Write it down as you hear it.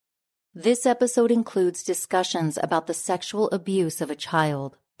This episode includes discussions about the sexual abuse of a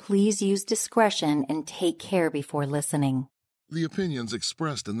child. Please use discretion and take care before listening. The opinions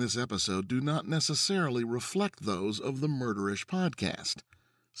expressed in this episode do not necessarily reflect those of the Murderish podcast.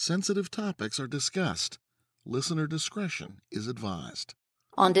 Sensitive topics are discussed. Listener discretion is advised.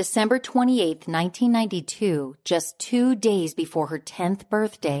 On December 28, 1992, just 2 days before her 10th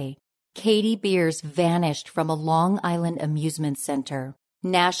birthday, Katie Beers vanished from a Long Island amusement center.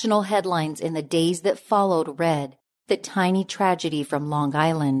 National headlines in the days that followed read, "The Tiny Tragedy from Long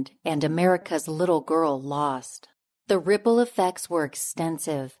Island" and "America's Little Girl Lost." The ripple effects were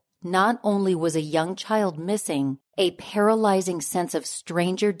extensive. Not only was a young child missing, a paralyzing sense of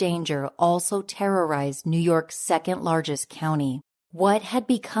stranger danger also terrorized New York's second-largest county. What had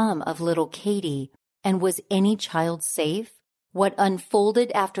become of little Katie, and was any child safe? What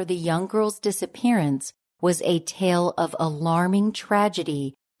unfolded after the young girl's disappearance was a tale of alarming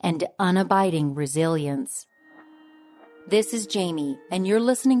tragedy and unabiding resilience. This is Jamie, and you're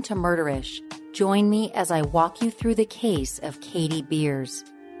listening to Murderish. Join me as I walk you through the case of Katie Beers.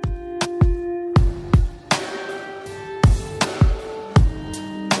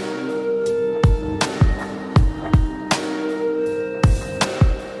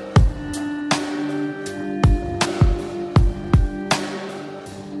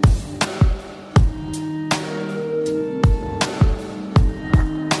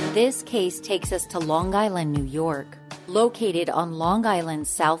 This case takes us to Long Island, New York. Located on Long Island's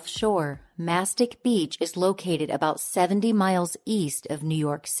South Shore, Mastic Beach is located about 70 miles east of New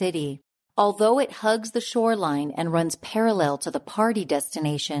York City. Although it hugs the shoreline and runs parallel to the party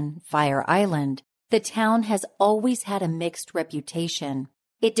destination, Fire Island, the town has always had a mixed reputation.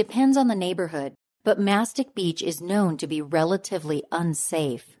 It depends on the neighborhood, but Mastic Beach is known to be relatively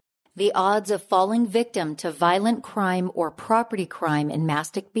unsafe. The odds of falling victim to violent crime or property crime in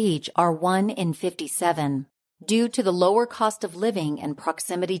Mastic Beach are 1 in 57. Due to the lower cost of living and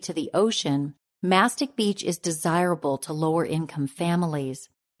proximity to the ocean, Mastic Beach is desirable to lower-income families.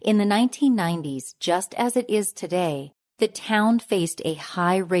 In the 1990s, just as it is today, the town faced a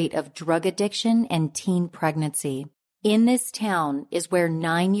high rate of drug addiction and teen pregnancy. In this town is where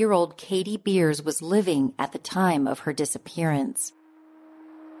 9-year-old Katie Beers was living at the time of her disappearance.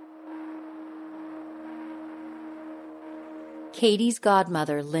 Katie's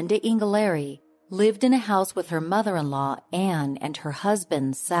godmother, Linda Inghilleri, lived in a house with her mother-in-law, Anne, and her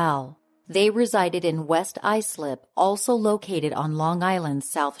husband, Sal. They resided in West Islip, also located on Long Island's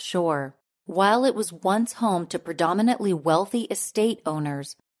South Shore. While it was once home to predominantly wealthy estate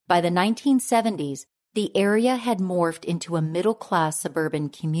owners, by the 1970s, the area had morphed into a middle-class suburban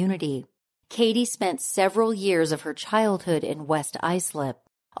community. Katie spent several years of her childhood in West Islip.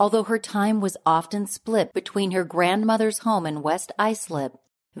 Although her time was often split between her grandmother's home in West Islip,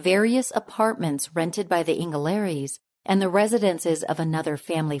 various apartments rented by the Inghilleris, and the residences of another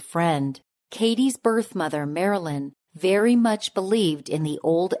family friend, Katie's birth mother, Marilyn, very much believed in the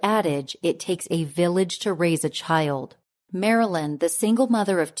old adage, "It takes a village to raise a child." Marilyn, the single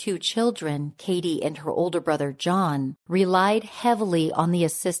mother of 2 children, Katie and her older brother John, relied heavily on the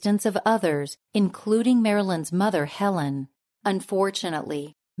assistance of others, including Marilyn's mother, Helen.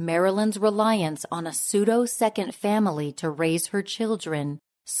 Unfortunately, Marilyn's reliance on a pseudo-second family to raise her children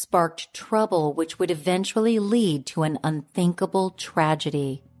sparked trouble which would eventually lead to an unthinkable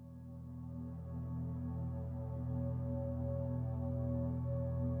tragedy.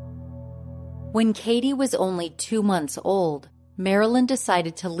 When Katie was only 2 months old, Marilyn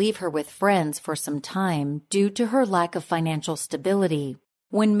decided to leave her with friends for some time due to her lack of financial stability.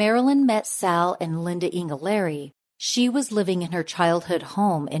 When Marilyn met Sal and Linda Inghilleri, she was living in her childhood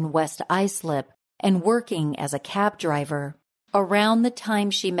home in West Islip and working as a cab driver. Around the time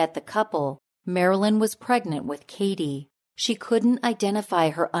she met the couple, Marilyn was pregnant with Katie. She couldn't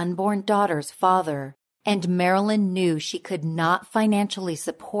identify her unborn daughter's father, and Marilyn knew she could not financially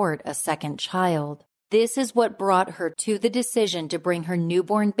support a second child. This is what brought her to the decision to bring her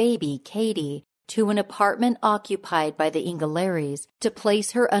newborn baby, Katie, to an apartment occupied by the Inghilleris to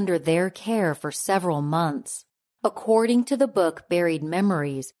place her under their care for several months. According to the book Buried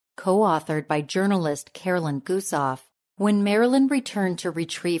Memories, co-authored by journalist Carolyn Gusoff, when Marilyn returned to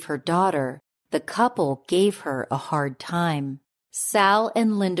retrieve her daughter, the couple gave her a hard time. Sal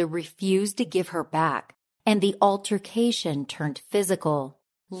and Linda refused to give her back, and the altercation turned physical.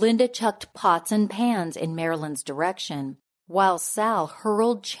 Linda chucked pots and pans in Marilyn's direction, while Sal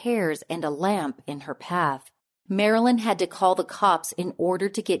hurled chairs and a lamp in her path. Marilyn had to call the cops in order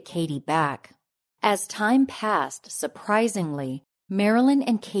to get Katie back. As time passed, surprisingly, Marilyn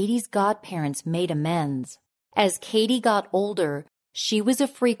and Katie's godparents made amends. As Katie got older, She was a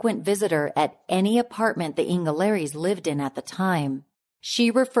frequent visitor at any apartment the Ingalaris lived in at the time.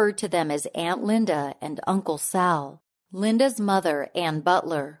 She referred to them as Aunt Linda and Uncle Sal. Linda's mother, Ann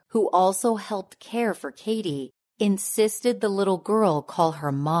Butler, who also helped care for Katie, insisted the little girl call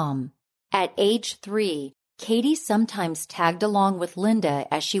her Mom. At age 3, Katie sometimes tagged along with Linda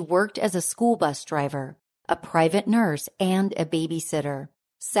as she worked as a school bus driver, a private nurse, and a babysitter.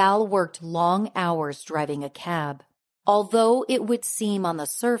 Sal worked long hours driving a cab. Although it would seem on the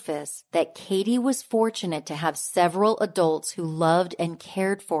surface that Katie was fortunate to have several adults who loved and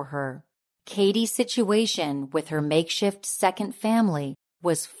cared for her, Katie's situation with her makeshift second family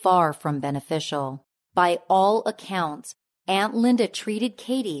was far from beneficial. By all accounts, Aunt Linda treated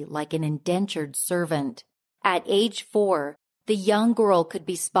Katie like an indentured servant. At age 4, the young girl could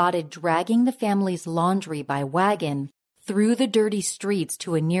be spotted dragging the family's laundry by wagon through the dirty streets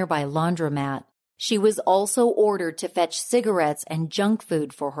to a nearby laundromat. She was also ordered to fetch cigarettes and junk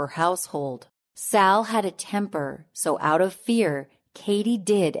food for her household. Sal had a temper, so out of fear, Katie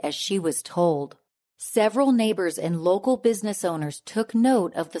did as she was told. Several neighbors and local business owners took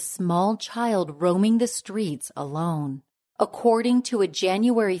note of the small child roaming the streets alone. According to a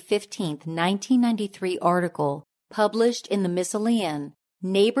January 15, 1993 article published in the Miscellanean,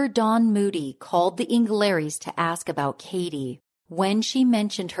 neighbor Dawn Moody called the Ingalaris to ask about Katie. When she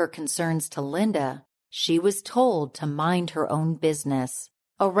mentioned her concerns to Linda, she was told to mind her own business.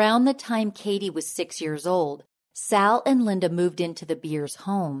 Around the time Katie was 6 years old, Sal and Linda moved into the Beers'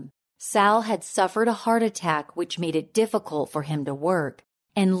 home. Sal had suffered a heart attack which made it difficult for him to work,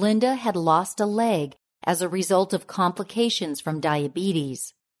 and Linda had lost a leg as a result of complications from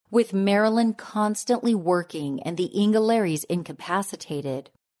diabetes. With Marilyn constantly working and the Ingalaris incapacitated,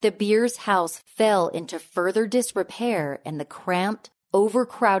 the Beers' house fell into further disrepair, and the cramped,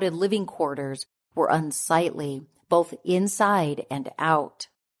 overcrowded living quarters were unsightly, both inside and out.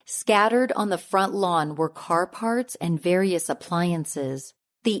 Scattered on the front lawn were car parts and various appliances.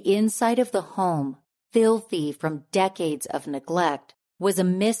 The inside of the home, filthy from decades of neglect, was a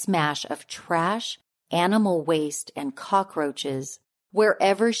mismatch of trash, animal waste, and cockroaches.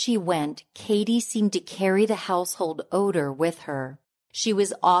 Wherever she went, Katie seemed to carry the household odor with her. She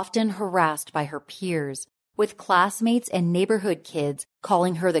was often harassed by her peers, with classmates and neighborhood kids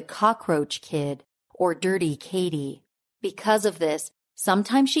calling her the cockroach kid or dirty Katie. Because of this,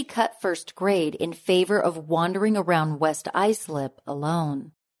 sometimes she cut first grade in favor of wandering around West Islip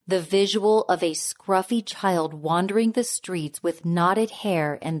alone. The visual of a scruffy child wandering the streets with knotted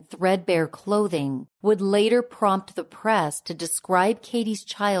hair and threadbare clothing would later prompt the press to describe Katie's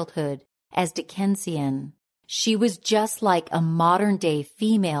childhood as Dickensian. She was just like a modern-day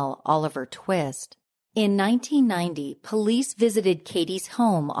female Oliver Twist. In 1990, police visited Katie's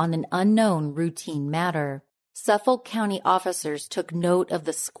home on an unknown routine matter. Suffolk County officers took note of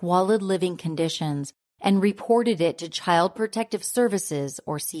the squalid living conditions and reported it to Child Protective Services,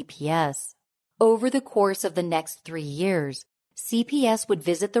 or CPS. Over the course of the next 3 years, CPS would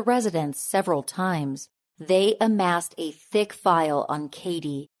visit the residence several times. They amassed a thick file on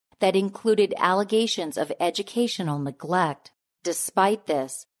Katie that included allegations of educational neglect. Despite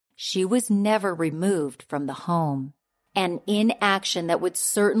this, she was never removed from the home, an inaction that would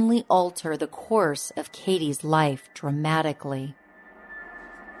certainly alter the course of Katie's life dramatically.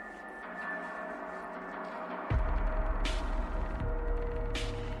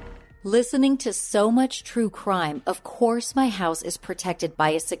 Listening to so much true crime, of course my house is protected by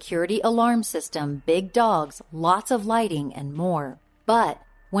a security alarm system, big dogs, lots of lighting, and more. But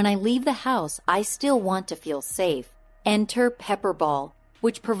when I leave the house, I still want to feel safe. Enter Pepperball,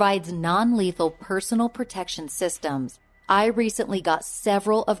 which provides non-lethal personal protection systems. I recently got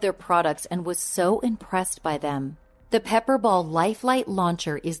several of their products and was so impressed by them. The Pepperball Lifelight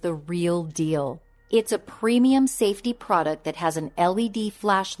Launcher is the real deal. It's a premium safety product that has an LED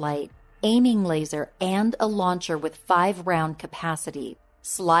flashlight, aiming laser, and a launcher with 5-round capacity.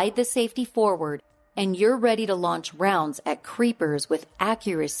 Slide the safety forward, and you're ready to launch rounds at creepers with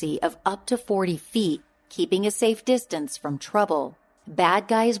accuracy of up to 40 feet, keeping a safe distance from trouble. Bad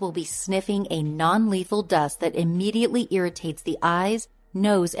guys will be sniffing a non-lethal dust that immediately irritates the eyes,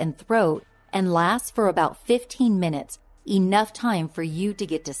 nose, and throat, and lasts for about 15 minutes, enough time for you to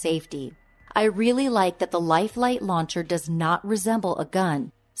get to safety. I really like that the Lifelight Launcher does not resemble a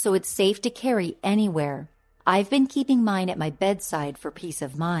gun, so it's safe to carry anywhere. I've been keeping mine at my bedside for peace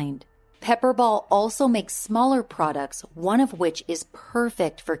of mind. Pepperball also makes smaller products, one of which is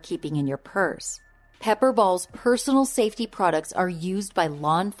perfect for keeping in your purse. Pepperball's personal safety products are used by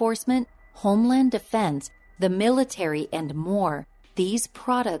law enforcement, Homeland Defense, the military, and more. These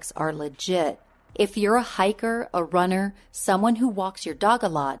products are legit. If you're a hiker, a runner, someone who walks your dog a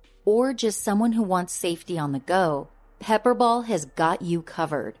lot, or just someone who wants safety on the go, Pepperball has got you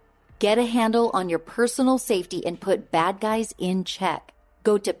covered. Get a handle on your personal safety and put bad guys in check.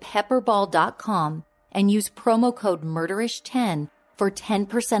 Go to pepperball.com and use promo code MURDERISH10 for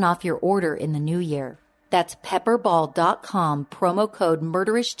 10% off your order in the new year. That's pepperball.com, promo code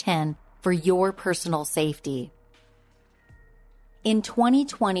MURDERISH10 for your personal safety. In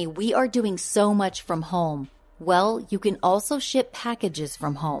 2020, we are doing so much from home. Well, you can also ship packages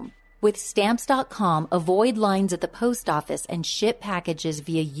from home. With Stamps.com, avoid lines at the post office and ship packages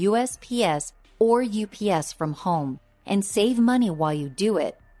via USPS or UPS from home, and save money while you do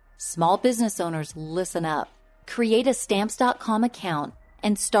it. Small business owners, listen up. Create a Stamps.com account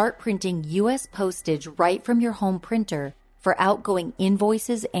and start printing U.S. postage right from your home printer for outgoing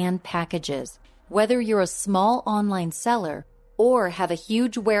invoices and packages. Whether you're a small online seller or have a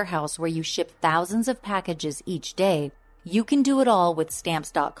huge warehouse where you ship thousands of packages each day, you can do it all with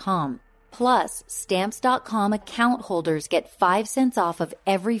Stamps.com. Plus, Stamps.com account holders get 5 cents off of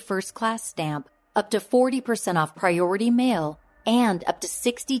every first-class stamp, up to 40% off priority mail, and up to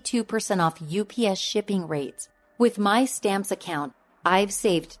 62% off UPS shipping rates. With my Stamps account, I've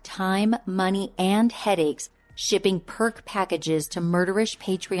saved time, money, and headaches shipping perk packages to Murderish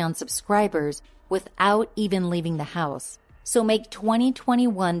Patreon subscribers without even leaving the house. So make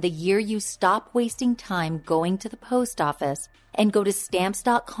 2021 the year you stop wasting time going to the post office and go to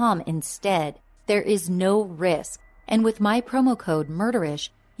Stamps.com instead. There is no risk. And with my promo code MURDERISH,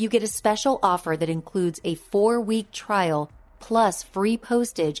 you get a special offer that includes a 4-week trial plus free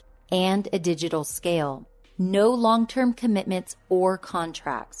postage and a digital scale. No long-term commitments or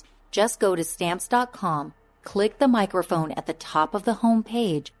contracts. Just go to Stamps.com, click the microphone at the top of the home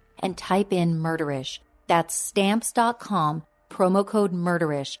page, and type in Murderish. That's Stamps.com, promo code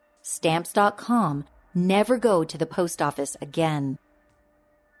Murderish. Stamps.com. Never go to the post office again.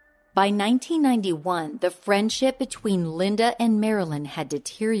 By 1991, the friendship between Linda and Marilyn had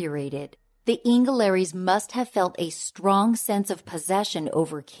deteriorated. The Ingelaries must have felt a strong sense of possession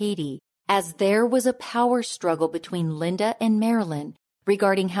over Katie, as there was a power struggle between Linda and Marilyn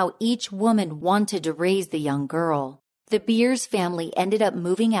regarding how each woman wanted to raise the young girl. The Beers family ended up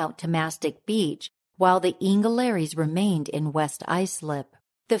moving out to Mastic Beach, while the Ingelaries remained in West Islip.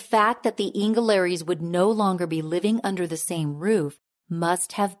 The fact that the Ingelaries would no longer be living under the same roof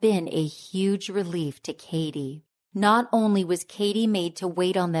must have been a huge relief to Katie. Not only was Katie made to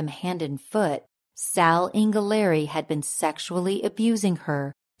wait on them hand and foot, Sal Ingelary had been sexually abusing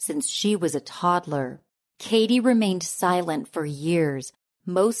her since she was a toddler. Katie remained silent for years,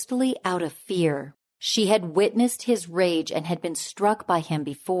 mostly out of fear. She had witnessed his rage and had been struck by him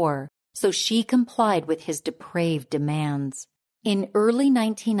before, so she complied with his depraved demands. In early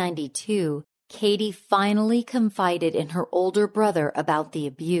 1992, Katie finally confided in her older brother about the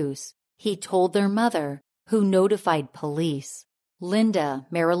abuse. He told their mother, who notified police. Linda,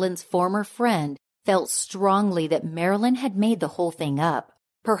 Marilyn's former friend, felt strongly that Marilyn had made the whole thing up,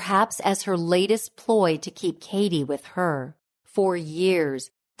 perhaps as her latest ploy to keep Katie with her. For years,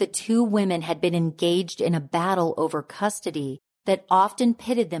 the two women had been engaged in a battle over custody that often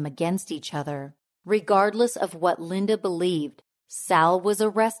pitted them against each other. Regardless of what Linda believed, Sal was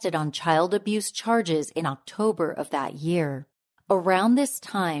arrested on child abuse charges in October of that year. Around this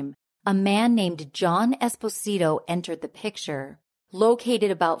time, a man named John Esposito entered the picture.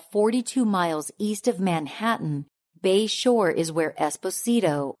 Located about 42 miles east of Manhattan, Bay Shore is where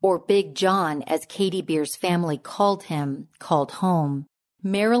Esposito, or Big John as Katie Beers' family called him, called home.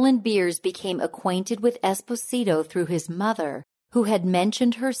 Marilyn Beers became acquainted with Esposito through his mother, who had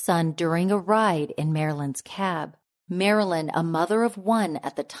mentioned her son during a ride in Marilyn's cab. Marilyn, a mother of one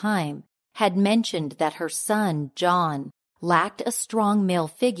at the time, had mentioned that her son, John, lacked a strong male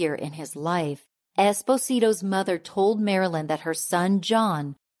figure in his life. Esposito's mother told Marilyn that her son,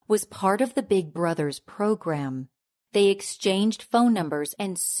 John, was part of the Big Brothers program. They exchanged phone numbers,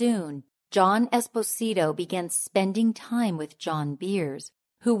 and soon John Esposito began spending time with John Beers,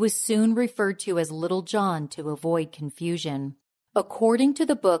 who was soon referred to as Little John to avoid confusion. According to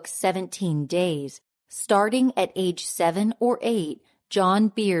the book 17 Days, starting at age 7 or 8, John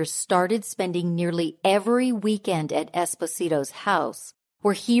Beers started spending nearly every weekend at Esposito's house,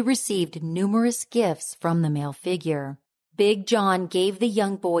 where he received numerous gifts from the male figure. Big John gave the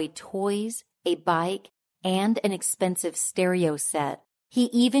young boy toys, a bike, and an expensive stereo set. He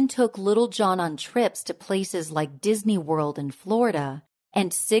even took Little John on trips to places like Disney World in Florida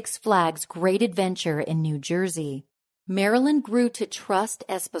and Six Flags Great Adventure in New Jersey. Marilyn grew to trust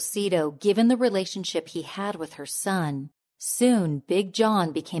Esposito given the relationship he had with her son. Soon, Big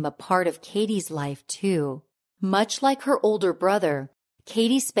John became a part of Katie's life too. Much like her older brother,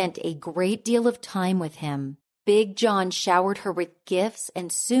 Katie spent a great deal of time with him. Big John showered her with gifts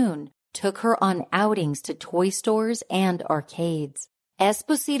and soon took her on outings to toy stores and arcades.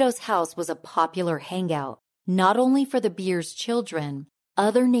 Esposito's house was a popular hangout, not only for the Beers children.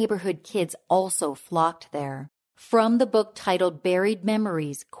 Other neighborhood kids also flocked there. From the book titled Buried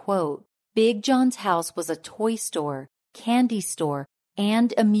Memories, quote, Big John's house was a toy store, candy store,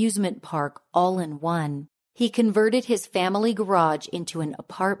 and amusement park all in one. He converted his family garage into an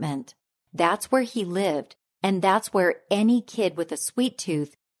apartment. That's where he lived, and that's where any kid with a sweet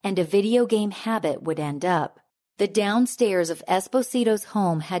tooth and a video game habit would end up. The downstairs of Esposito's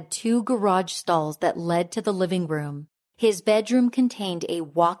home had 2 garage stalls that led to the living room. His bedroom contained a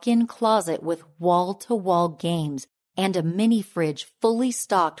walk-in closet with wall-to-wall games and a mini fridge fully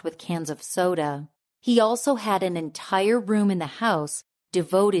stocked with cans of soda. He also had an entire room in the house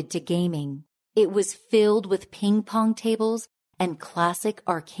devoted to gaming. It was filled with ping pong tables and classic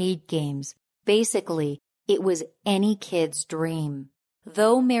arcade games. Basically, it was any kid's dream.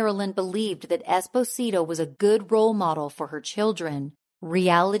 Though Marilyn believed that Esposito was a good role model for her children,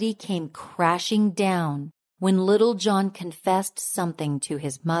 reality came crashing down when little John confessed something to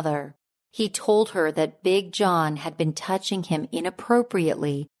his mother. He told her that Big John had been touching him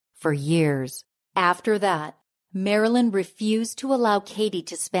inappropriately for years. After that, Marilyn refused to allow Katie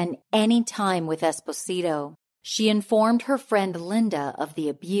to spend any time with Esposito. She informed her friend Linda of the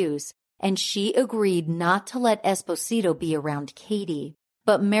abuse, and she agreed not to let Esposito be around Katie.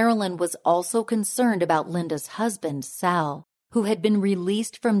 But Marilyn was also concerned about Linda's husband, Sal, who had been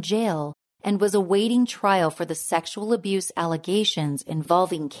released from jail and was awaiting trial for the sexual abuse allegations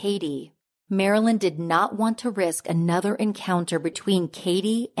involving Katie. Marilyn did not want to risk another encounter between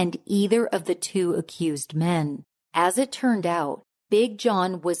Katie and either of the 2 accused men. As it turned out, Big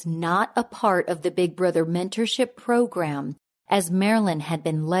John was not a part of the Big Brother mentorship program, as Marilyn had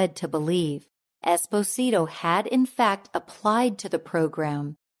been led to believe. Esposito had in fact applied to the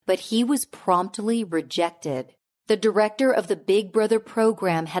program, but he was promptly rejected. The director of the Big Brother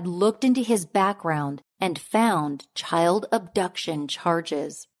program had looked into his background and found child abduction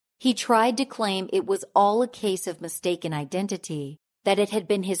charges. He tried to claim it was all a case of mistaken identity, that it had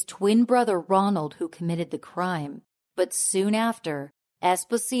been his twin brother Ronald who committed the crime. But soon after,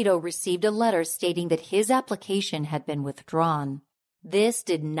 Esposito received a letter stating that his application had been withdrawn. This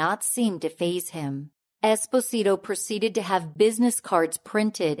did not seem to faze him. Esposito proceeded to have business cards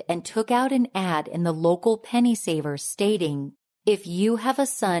printed and took out an ad in the local penny saver stating, "If you have a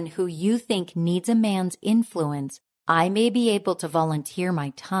son who you think needs a man's influence, I may be able to volunteer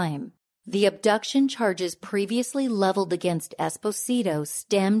my time." The abduction charges previously leveled against Esposito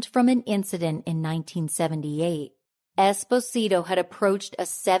stemmed from an incident in 1978. Esposito had approached a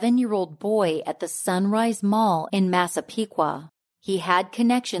 7-year-old boy at the Sunrise Mall in Massapequa. He had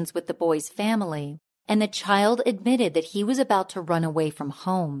connections with the boy's family, and the child admitted that he was about to run away from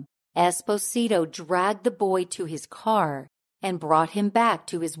home. Esposito dragged the boy to his car and brought him back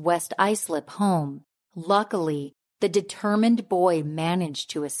to his West Islip home. Luckily, the determined boy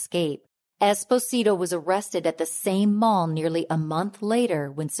managed to escape. Esposito was arrested at the same mall nearly a month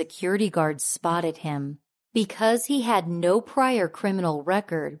later when security guards spotted him. Because he had no prior criminal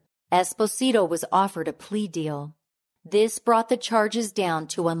record, Esposito was offered a plea deal. This brought the charges down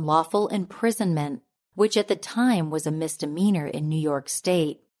to unlawful imprisonment, which at the time was a misdemeanor in New York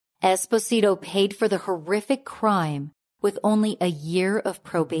State. Esposito paid for the horrific crime with only a year of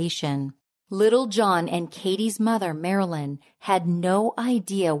probation. Little John and Katie's mother, Marilyn, had no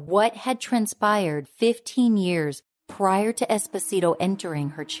idea what had transpired 15 years prior to Esposito entering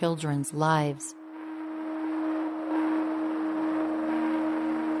her children's lives.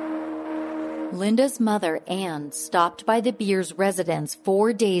 Linda's mother, Anne, stopped by the Beers' residence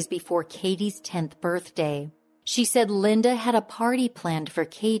 4 days before Katie's 10th birthday. She said Linda had a party planned for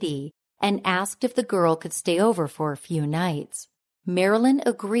Katie and asked if the girl could stay over for a few nights. Marilyn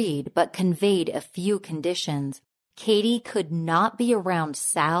agreed but conveyed a few conditions. Katie could not be around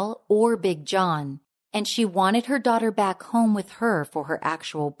Sal or Big John, and she wanted her daughter back home with her for her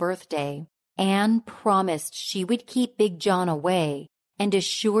actual birthday. Anne promised she would keep Big John away and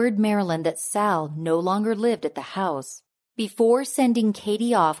assured Marilyn that Sal no longer lived at the house. Before sending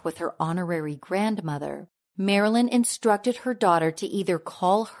Katie off with her honorary grandmother, Marilyn instructed her daughter to either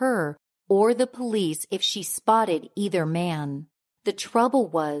call her or the police if she spotted either man. The trouble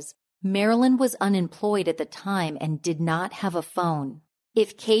was, Marilyn was unemployed at the time and did not have a phone.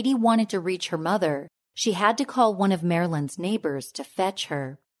 If Katie wanted to reach her mother, she had to call one of Marilyn's neighbors to fetch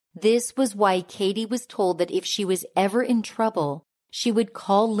her. This was why Katie was told that if she was ever in trouble, she would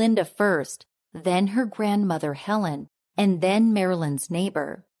call Linda first, then her grandmother Helen, and then Marilyn's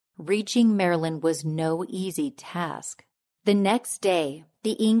neighbor. Reaching Marilyn was no easy task. The next day,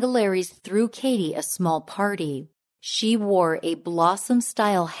 the Ingalaries threw Katie a small party. She wore a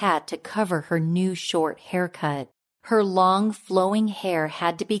blossom-style hat to cover her new short haircut. Her long, flowing hair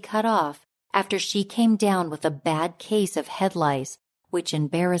had to be cut off after she came down with a bad case of head lice, which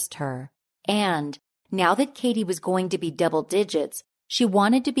embarrassed her. And, now that Katie was going to be double digits, she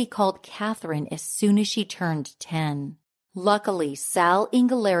wanted to be called Catherine as soon as she turned 10. Luckily, Sal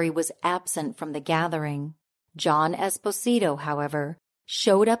Ingalari was absent from the gathering. John Esposito, however,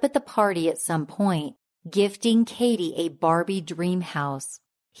 showed up at the party at some point, gifting Katie a Barbie dream house.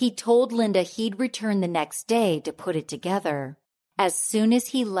 He told Linda he'd return the next day to put it together. As soon as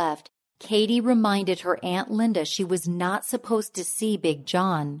he left, Katie reminded her Aunt Linda she was not supposed to see Big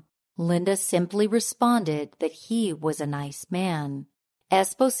John. Linda simply responded that he was a nice man.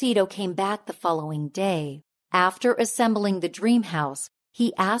 Esposito came back the following day. After assembling the dream house,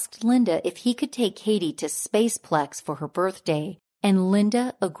 he asked Linda if he could take Katie to Spaceplex for her birthday, and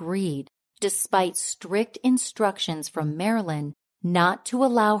Linda agreed, despite strict instructions from Marilyn not to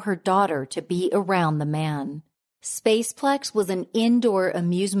allow her daughter to be around the man. Spaceplex was an indoor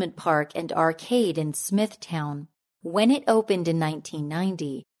amusement park and arcade in Smithtown. When it opened in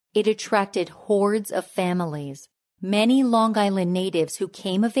 1990, it attracted hordes of families. Many Long Island natives who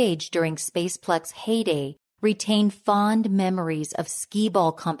came of age during Spaceplex's heyday retain fond memories of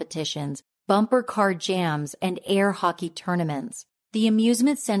skee-ball competitions, bumper car jams, and air hockey tournaments. The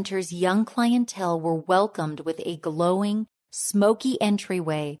amusement center's young clientele were welcomed with a glowing, smoky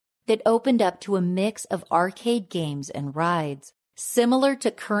entryway that opened up to a mix of arcade games and rides. Similar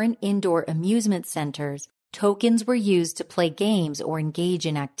to current indoor amusement centers, tokens were used to play games or engage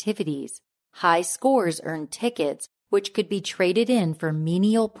in activities. High scores earned tickets, which could be traded in for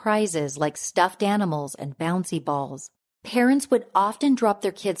menial prizes like stuffed animals and bouncy balls. Parents would often drop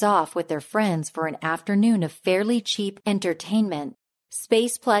their kids off with their friends for an afternoon of fairly cheap entertainment.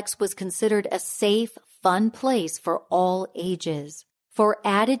 Spaceplex was considered a safe, fun place for all ages. For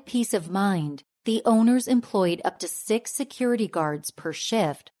added peace of mind, the owners employed up to 6 security guards per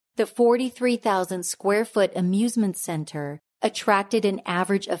shift. The 43,000 square foot amusement center attracted an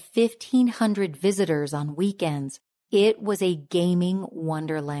average of 1,500 visitors on weekends. It was a gaming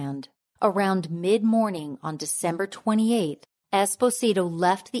wonderland. Around mid-morning on December 28th, Esposito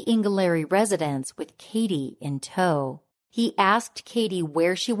left the Ingalari residence with Katie in tow. He asked Katie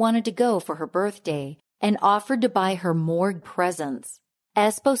where she wanted to go for her birthday and offered to buy her morgue presents.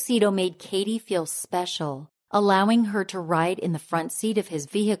 Esposito made Katie feel special, allowing her to ride in the front seat of his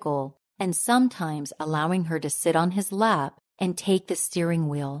vehicle and sometimes allowing her to sit on his lap and take the steering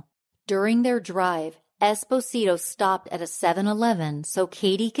wheel. During their drive, Esposito stopped at a 7-Eleven so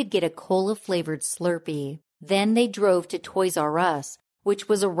Katie could get a cola-flavored Slurpee. Then they drove to Toys R Us, which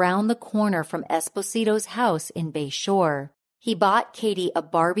was around the corner from Esposito's house in Bay Shore. He bought Katie a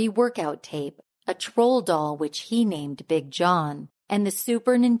Barbie workout tape, a troll doll which he named Big John, and the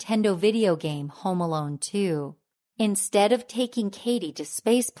Super Nintendo video game Home Alone 2. Instead of taking Katie to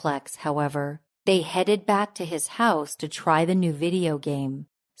Spaceplex, however, they headed back to his house to try the new video game.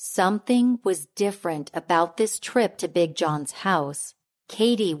 Something was different about this trip to Big John's house.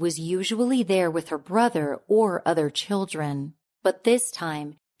 Katie was usually there with her brother or other children, but this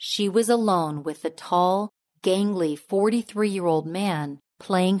time she was alone with the tall, gangly 43-year-old man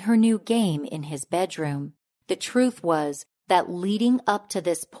playing her new game in his bedroom. The truth was that leading up to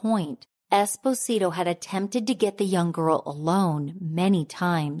this point, Esposito had attempted to get the young girl alone many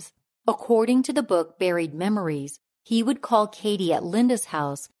times. According to the book Buried Memories, he would call Katie at Linda's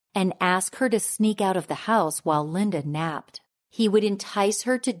house and ask her to sneak out of the house while Linda napped. He would entice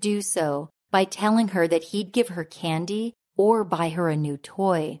her to do so by telling her that he'd give her candy or buy her a new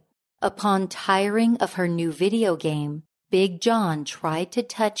toy. Upon tiring of her new video game, Big John tried to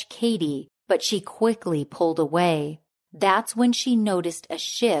touch Katie, but she quickly pulled away. That's when she noticed a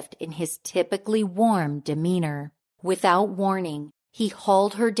shift in his typically warm demeanor. Without warning, he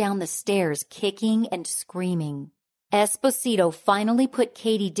hauled her down the stairs, kicking and screaming. Esposito finally put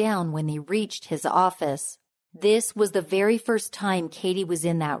Katie down when they reached his office. This was the very first time Katie was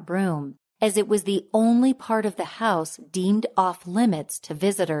in that room, as it was the only part of the house deemed off limits to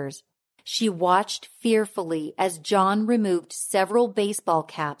visitors. She watched fearfully as John removed several baseball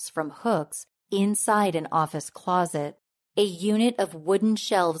caps from hooks inside an office closet. A unit of wooden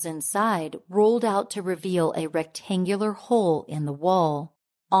shelves inside rolled out to reveal a rectangular hole in the wall.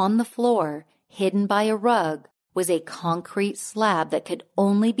 On the floor, hidden by a rug, was a concrete slab that could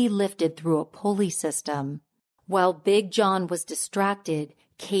only be lifted through a pulley system. While Big John was distracted,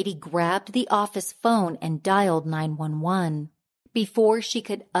 Katie grabbed the office phone and dialed 911. Before she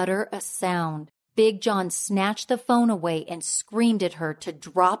could utter a sound, Big John snatched the phone away and screamed at her to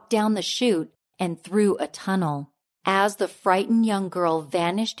drop down the chute and through a tunnel. As the frightened young girl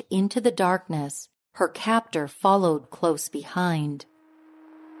vanished into the darkness, her captor followed close behind.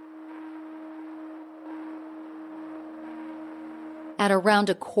 At around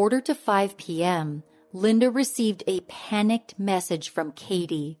 4:45 p.m., Linda received a panicked message from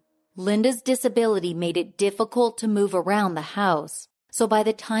Katie. Linda's disability made it difficult to move around the house, so by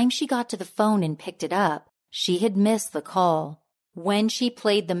the time she got to the phone and picked it up, she had missed the call. When she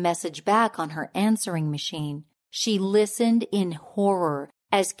played the message back on her answering machine, she listened in horror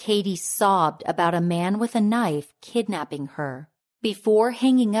as Katie sobbed about a man with a knife kidnapping her. Before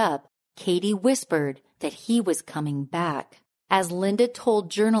hanging up, Katie whispered that he was coming back. As Linda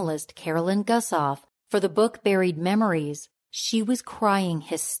told journalist Carolyn Gussoff for the book Buried Memories, she was crying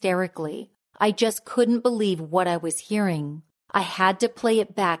hysterically. I just couldn't believe what I was hearing. I had to play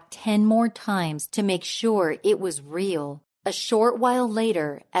it back 10 more times to make sure it was real. A short while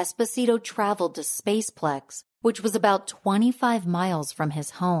later, Esposito traveled to Spaceplex, which was about 25 miles from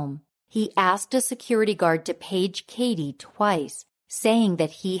his home. He asked a security guard to page Katie twice, saying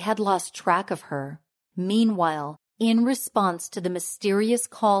that he had lost track of her. Meanwhile, in response to the mysterious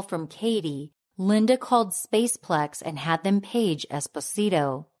call from Katie, Linda called Spaceplex and had them page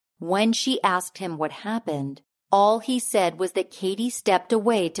Esposito. When she asked him what happened, all he said was that Katie stepped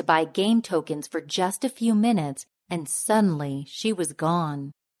away to buy game tokens for just a few minutes, and suddenly she was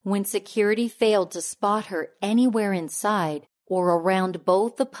gone. When security failed to spot her anywhere inside or around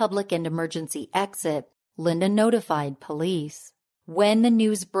both the public and emergency exit, Linda notified police. When the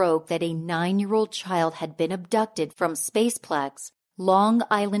news broke that a 9-year-old child had been abducted from Spaceplex, Long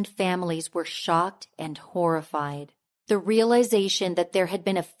Island families were shocked and horrified. The realization that there had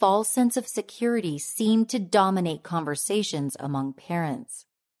been a false sense of security seemed to dominate conversations among parents.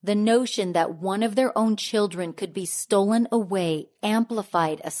 The notion that one of their own children could be stolen away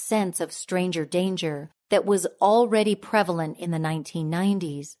amplified a sense of stranger danger that was already prevalent in the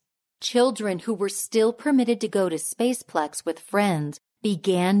 1990s. Children who were still permitted to go to Spaceplex with friends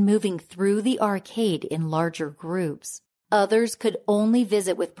began moving through the arcade in larger groups. Others could only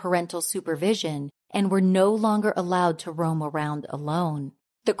visit with parental supervision and were no longer allowed to roam around alone.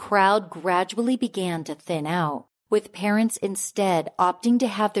 The crowd gradually began to thin out, with parents instead opting to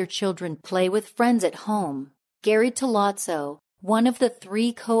have their children play with friends at home. Gary Tolazzo, one of the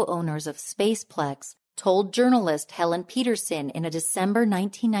 3 co-owners of Spaceplex, told journalist Helen Peterson in a December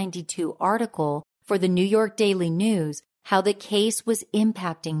 1992 article for the New York Daily News how the case was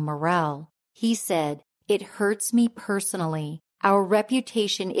impacting morale. He said, "It hurts me personally. Our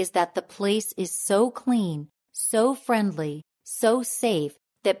reputation is that the place is so clean, so friendly, so safe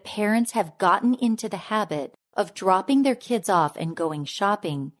that parents have gotten into the habit of dropping their kids off and going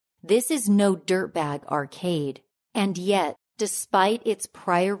shopping. This is no dirtbag arcade." And yet, despite its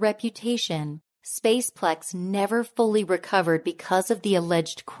prior reputation, Spaceplex never fully recovered because of the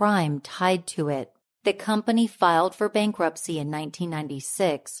alleged crime tied to it. The company filed for bankruptcy in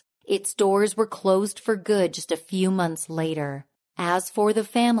 1996. Its doors were closed for good just a few months later. As for the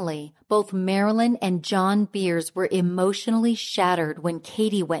family, both Marilyn and John Beers were emotionally shattered when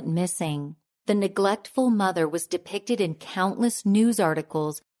Katie went missing. The neglectful mother was depicted in countless news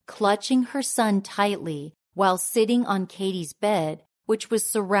articles clutching her son tightly while sitting on Katie's bed, which was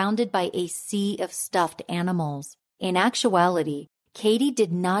surrounded by a sea of stuffed animals. In actuality, Katie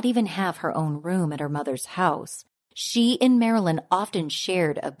did not even have her own room at her mother's house. She and Marilyn often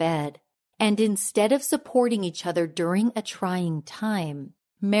shared a bed. And instead of supporting each other during a trying time,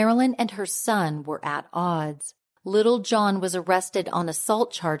 Marilyn and her son were at odds. Little John was arrested on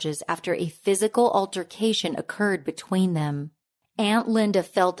assault charges after a physical altercation occurred between them. Aunt Linda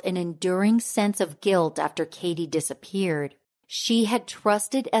felt an enduring sense of guilt after Katie disappeared. She had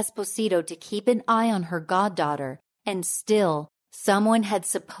trusted Esposito to keep an eye on her goddaughter, and still, someone had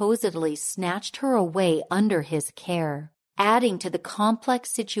supposedly snatched her away under his care. Adding to the complex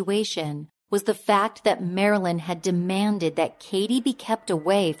situation was the fact that Marilyn had demanded that Katie be kept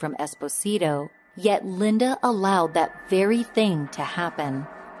away from Esposito, yet Linda allowed that very thing to happen.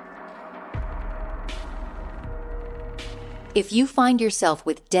 If you find yourself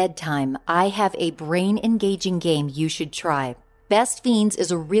with dead time, I have a brain-engaging game you should try. Best Fiends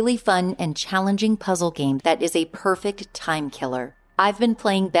is a really fun and challenging puzzle game that is a perfect time killer. I've been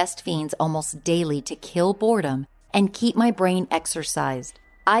playing Best Fiends almost daily to kill boredom and keep my brain exercised.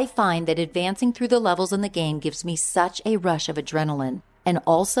 I find that advancing through the levels in the game gives me such a rush of adrenaline, and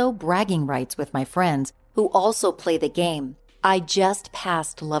also bragging rights with my friends who also play the game. I just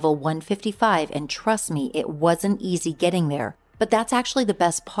passed level 155, and trust me, it wasn't easy getting there, but that's actually the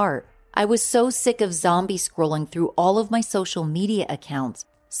best part. I was so sick of zombie scrolling through all of my social media accounts,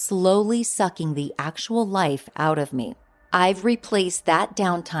 slowly sucking the actual life out of me. I've replaced that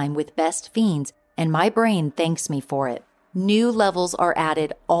downtime with Best Fiends, and my brain thanks me for it. New levels are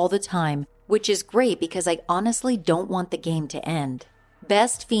added all the time, which is great because I honestly don't want the game to end.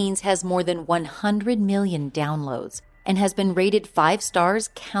 Best Fiends has more than 100 million downloads and has been rated 5 stars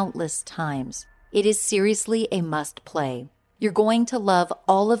countless times. It is seriously a must-play. You're going to love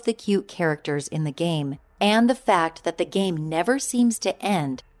all of the cute characters in the game and the fact that the game never seems to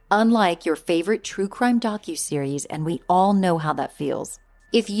end, unlike your favorite true crime docuseries, and we all know how that feels.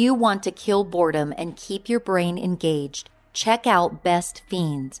 If you want to kill boredom and keep your brain engaged, check out Best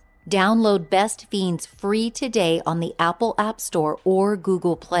Fiends. Download Best Fiends free today on the Apple App Store or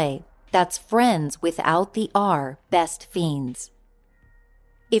Google Play. That's friends without the R, Best Fiends.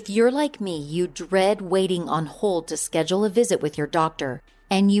 If you're like me, you dread waiting on hold to schedule a visit with your doctor,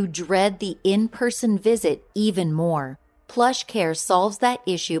 and you dread the in-person visit even more. PlushCare solves that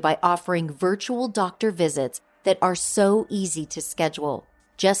issue by offering virtual doctor visits that are so easy to schedule.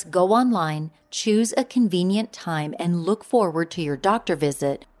 Just go online, choose a convenient time, and look forward to your doctor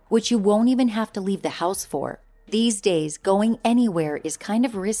visit, which you won't even have to leave the house for. These days, going anywhere is kind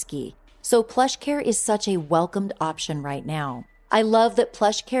of risky, so PlushCare is such a welcomed option right now. I love that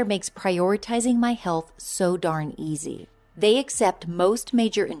PlushCare makes prioritizing my health so darn easy. They accept most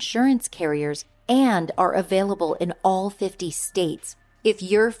major insurance carriers and are available in all 50 states. If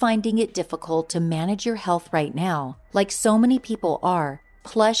you're finding it difficult to manage your health right now, like so many people are,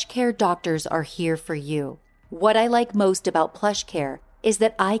 PlushCare doctors are here for you. What I like most about PlushCare is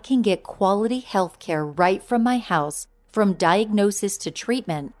that I can get quality health care right from my house, from diagnosis to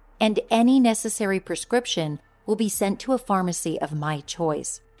treatment, and any necessary prescription will be sent to a pharmacy of my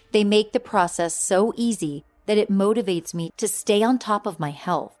choice. They make the process so easy that it motivates me to stay on top of my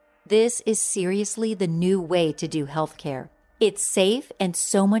health. This is seriously the new way to do healthcare. It's safe and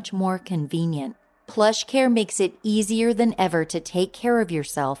so much more convenient. PlushCare makes it easier than ever to take care of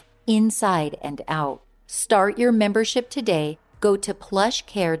yourself inside and out. Start your membership today. Go to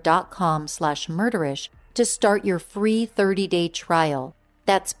plushcare.com/murderish to start your free 30-day trial.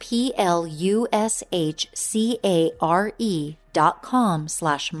 That's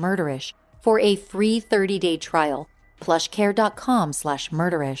plushcare.com/murderish for a free 30-day trial.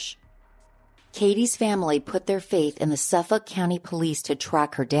 plushcare.com/murderish. Katie's family put their faith in the Suffolk County Police to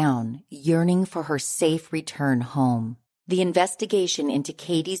track her down, yearning for her safe return home. The investigation into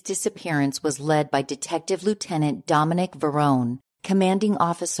Katie's disappearance was led by Detective Lieutenant Dominic Verone, commanding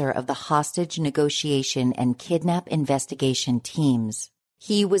officer of the hostage negotiation and kidnap investigation teams.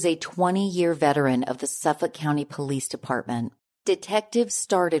 He was a 20-year veteran of the Suffolk County Police Department. Detectives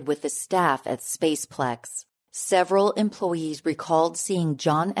started with the staff at Spaceplex. Several employees recalled seeing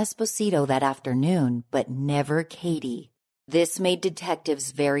John Esposito that afternoon, but never Katie. This made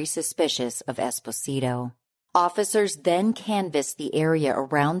detectives very suspicious of Esposito. Officers then canvassed the area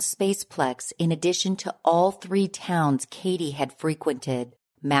around Spaceplex in addition to all 3 towns Katie had frequented: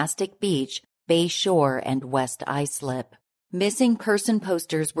 Mastic Beach, Bay Shore, and West Islip. Missing person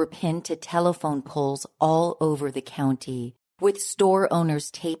posters were pinned to telephone poles all over the county, with store owners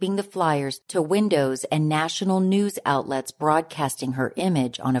taping the flyers to windows and national news outlets broadcasting her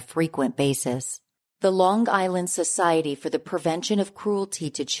image on a frequent basis. The Long Island Society for the Prevention of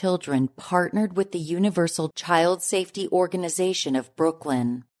Cruelty to Children partnered with the Universal Child Safety Organization of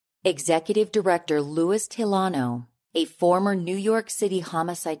Brooklyn. Executive Director Louis Tilano, a former New York City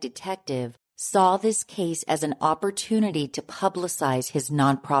homicide detective, saw this case as an opportunity to publicize his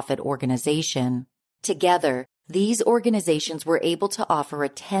nonprofit organization. Together, these organizations were able to offer a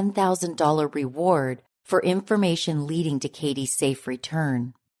 $10,000 reward for information leading to Katie's safe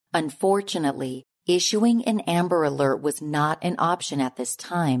return. Unfortunately, issuing an Amber Alert was not an option at this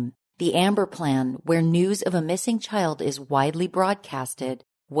time. The Amber Plan, where news of a missing child is widely broadcasted,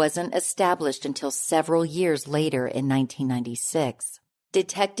 wasn't established until several years later in 1996.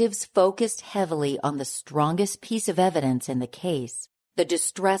 Detectives focused heavily on the strongest piece of evidence in the case: the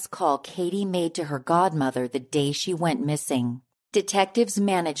distress call Katie made to her godmother the day she went missing. Detectives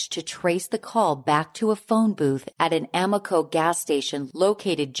managed to trace the call back to a phone booth at an Amoco gas station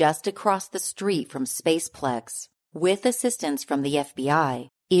located just across the street from Spaceplex. With assistance from the FBI,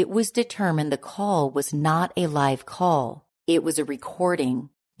 it was determined the call was not a live call. It was a recording.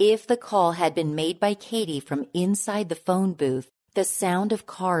 If the call had been made by Katie from inside the phone booth, The sound of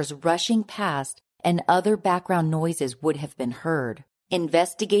cars rushing past and other background noises would have been heard.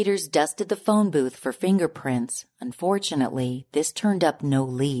 Investigators dusted the phone booth for fingerprints. Unfortunately, this turned up no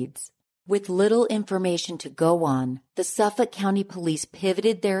leads. With little information to go on, the Suffolk County Police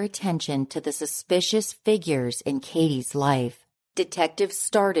pivoted their attention to the suspicious figures in Katie's life. Detectives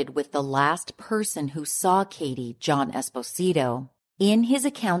started with the last person who saw Katie, John Esposito. In his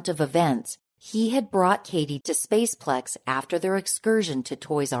account of events, he had brought Katie to Spaceplex after their excursion to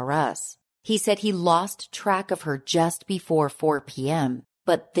Toys R Us. He said he lost track of her just before 4 p.m.,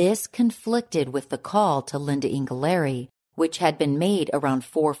 but this conflicted with the call to Linda Inghilleri, which had been made around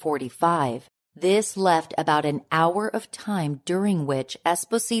 4:45. This left about an hour of time during which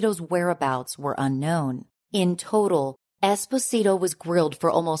Esposito's whereabouts were unknown. In total, Esposito was grilled for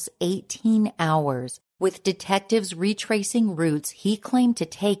almost 18 hours, with detectives retracing routes he claimed to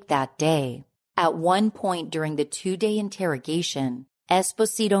take that day. At one point during the 2-day interrogation,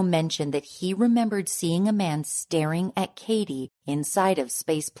 Esposito mentioned that he remembered seeing a man staring at Katie inside of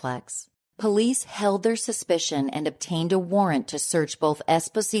Spaceplex. Police held their suspicion and obtained a warrant to search both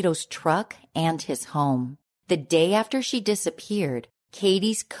Esposito's truck and his home. The day after she disappeared,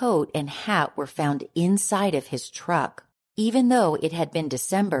 Katie's coat and hat were found inside of his truck. Even though it had been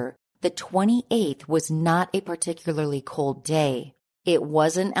December, the 28th was not a particularly cold day. It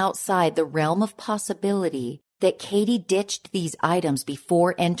wasn't outside the realm of possibility that Katie ditched these items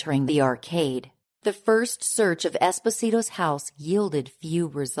before entering the arcade. The first search of Esposito's house yielded few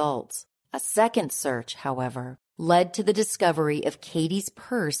results. A second search, however, led to the discovery of Katie's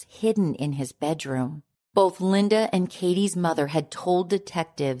purse hidden in his bedroom. Both Linda and Katie's mother had told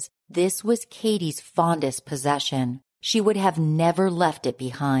detectives this was Katie's fondest possession. She would have never left it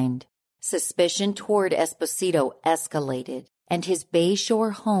behind. Suspicion toward Esposito escalated, and his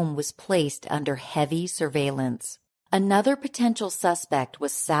Bayshore home was placed under heavy surveillance. Another potential suspect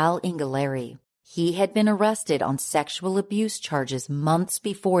was Sal Inghilleri. He had been arrested on sexual abuse charges months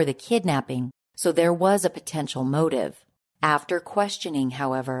before the kidnapping, so there was a potential motive. After questioning,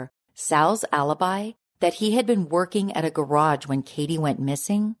 however, Sal's alibi, that he had been working at a garage when Katie went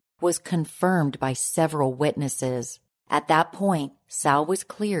missing, was confirmed by several witnesses. At that point, Sal was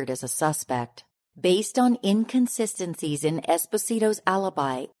cleared as a suspect. Based on inconsistencies in Esposito's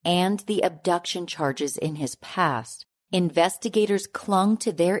alibi and the abduction charges in his past, investigators clung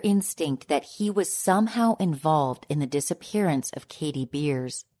to their instinct that he was somehow involved in the disappearance of Katie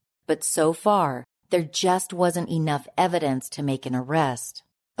Beers. But so far, there just wasn't enough evidence to make an arrest.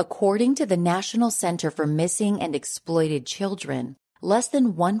 According to the National Center for Missing and Exploited Children, less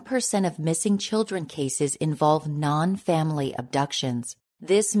than 1% of missing children cases involve non-family abductions.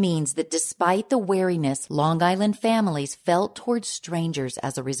 This means that despite the wariness Long Island families felt towards strangers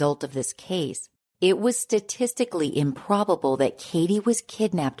as a result of this case, it was statistically improbable that Katie was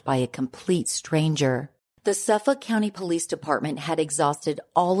kidnapped by a complete stranger. The Suffolk County Police Department had exhausted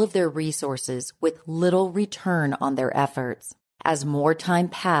all of their resources with little return on their efforts. As more time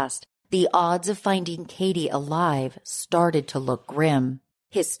passed, the odds of finding Katie alive started to look grim.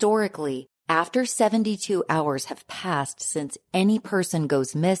 Historically, after 72 hours have passed since any person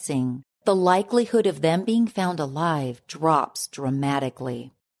goes missing, the likelihood of them being found alive drops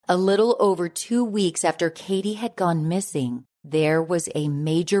dramatically. A little over 2 weeks after Katie had gone missing, there was a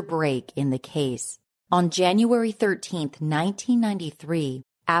major break in the case. On January 13, 1993,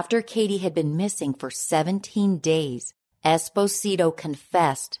 after Katie had been missing for 17 days, Esposito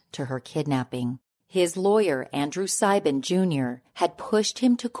confessed to her kidnapping. His lawyer, Andrew Sibin Jr., had pushed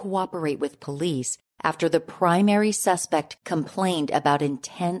him to cooperate with police after the primary suspect complained about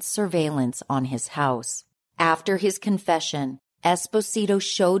intense surveillance on his house. After his confession, Esposito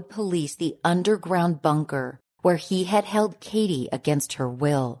showed police the underground bunker where he had held Katie against her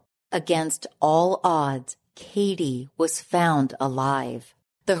will. Against all odds, Katie was found alive.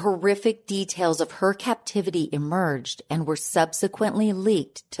 The horrific details of her captivity emerged and were subsequently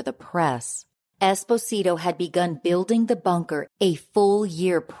leaked to the press. Esposito had begun building the bunker a full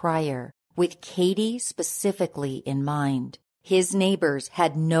year prior, with Katie specifically in mind. His neighbors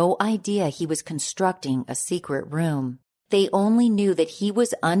had no idea he was constructing a secret room. They only knew that he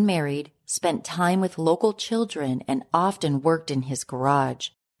was unmarried, spent time with local children, and often worked in his garage.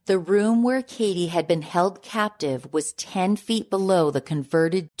 The room where Katie had been held captive was 10 feet below the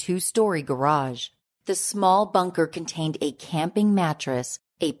converted 2-story garage. The small bunker contained a camping mattress,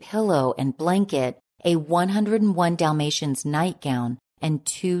 a pillow and blanket, a 101 Dalmatians nightgown, and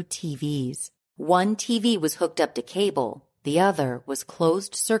 2 TVs. One TV was hooked up to cable. The other was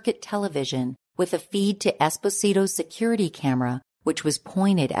closed-circuit television with a feed to Esposito's security camera, which was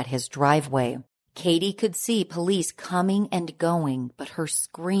pointed at his driveway. Katie could see police coming and going, but her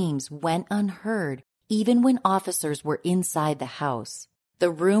screams went unheard even when officers were inside the house. The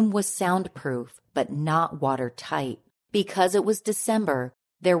room was soundproof, but not watertight. Because it was December,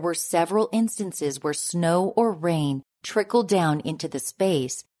 there were several instances where snow or rain trickled down into the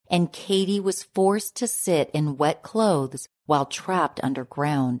space, and Katie was forced to sit in wet clothes while trapped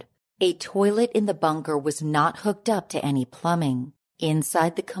underground. A toilet in the bunker was not hooked up to any plumbing.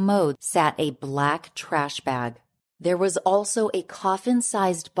 Inside the commode sat a black trash bag. There was also a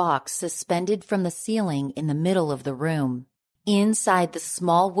coffin-sized box suspended from the ceiling in the middle of the room. Inside the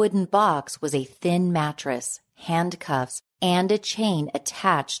small wooden box was a thin mattress, handcuffs, and a chain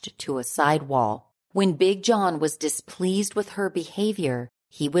attached to a sidewall. When Big John was displeased with her behavior,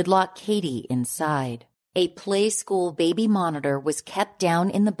 he would lock Katie inside. A play school baby monitor was kept down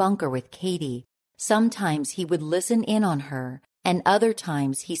in the bunker with Katie. Sometimes he would listen in on her, and other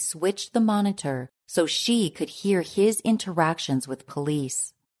times he switched the monitor so she could hear his interactions with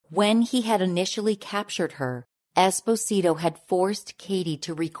police. When he had initially captured her, Esposito had forced Katie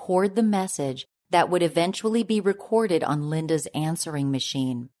to record the message that would eventually be recorded on Linda's answering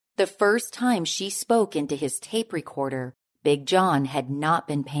machine. The first time she spoke into his tape recorder, Big John had not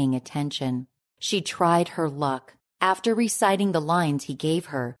been paying attention. She tried her luck. After reciting the lines he gave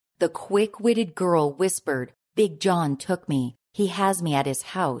her, the quick-witted girl whispered, "Big John took me. He has me at his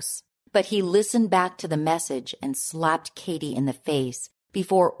house." But he listened back to the message and slapped Katie in the face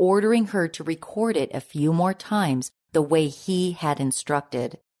before ordering her to record it a few more times the way he had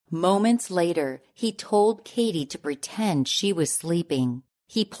instructed. Moments later, he told Katie to pretend she was sleeping.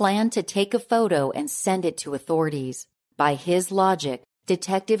 He planned to take a photo and send it to authorities. By his logic,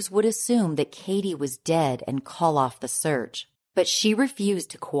 detectives would assume that Katie was dead and call off the search. But she refused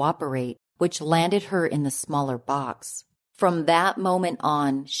to cooperate, which landed her in the smaller box. From that moment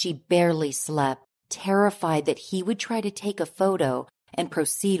on, she barely slept, terrified that he would try to take a photo and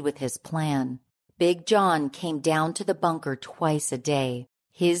proceed with his plan. Big John came down to the bunker twice a day.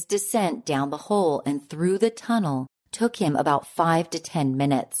 His descent down the hole and through the tunnel took him about 5 to 10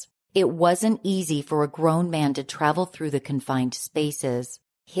 minutes. It wasn't easy for a grown man to travel through the confined spaces.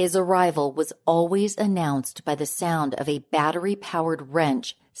 His arrival was always announced by the sound of a battery-powered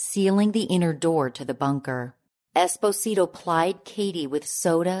wrench sealing the inner door to the bunker. Esposito plied Katie with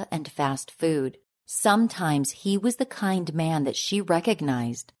soda and fast food. Sometimes he was the kind man that she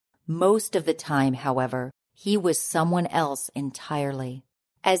recognized. Most of the time, however, he was someone else entirely.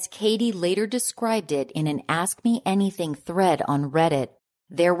 As Katie later described it in an Ask Me Anything thread on Reddit,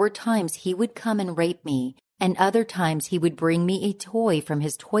 there were times he would come and rape me, and other times he would bring me a toy from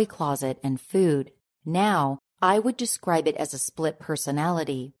his toy closet and food. Now, I would describe it as a split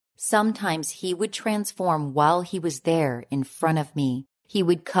personality. Sometimes he would transform while he was there in front of me. He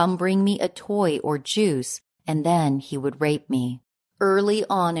would come bring me a toy or juice, and then he would rape me. Early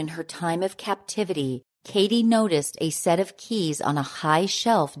on in her time of captivity, Katie noticed a set of keys on a high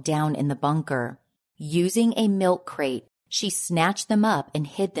shelf down in the bunker. Using a milk crate, she snatched them up and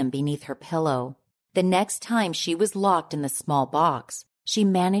hid them beneath her pillow. The next time she was locked in the small box, she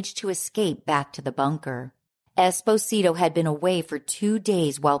managed to escape back to the bunker. Esposito had been away for 2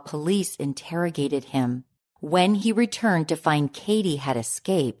 days while police interrogated him. When he returned to find Katie had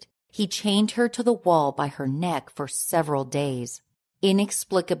escaped, he chained her to the wall by her neck for several days.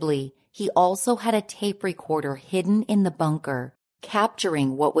 Inexplicably, he also had a tape recorder hidden in the bunker,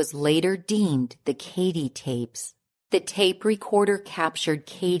 capturing what was later deemed the Katie tapes. The tape recorder captured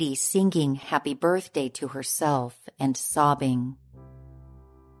Katie singing Happy Birthday to herself and sobbing.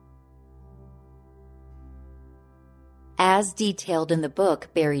 As detailed in the book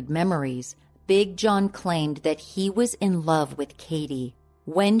Buried Memories, Big John claimed that he was in love with Katie.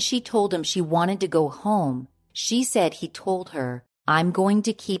 When she told him she wanted to go home, she said he told her, "I'm going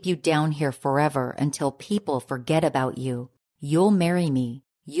to keep you down here forever until people forget about you. You'll marry me.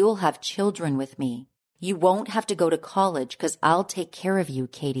 You'll have children with me. You won't have to go to college because I'll take care of you,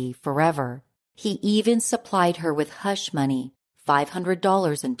 Katie, forever." He even supplied her with hush money,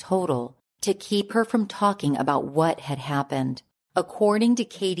 $500 in total, to keep her from talking about what had happened. According to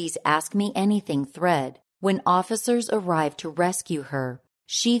Katie's Ask Me Anything thread, when officers arrived to rescue her,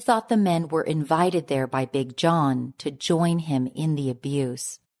 she thought the men were invited there by Big John to join him in the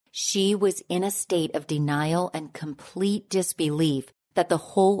abuse. She was in a state of denial and complete disbelief that the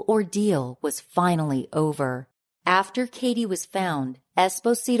whole ordeal was finally over. After Katie was found,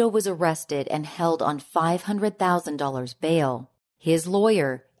 Esposito was arrested and held on $500,000 bail. His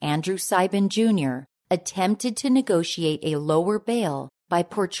lawyer, Andrew Sibin Jr., attempted to negotiate a lower bail by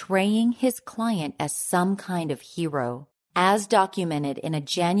portraying his client as some kind of hero. As documented in a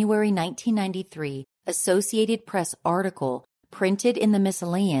January 1993 Associated Press article printed in the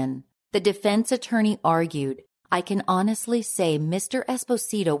Miscellanean, the defense attorney argued, "I can honestly say Mr.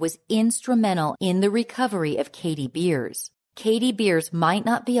 Esposito was instrumental in the recovery of Katie Beers. Katie Beers might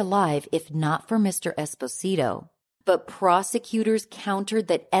not be alive if not for Mr. Esposito." But prosecutors countered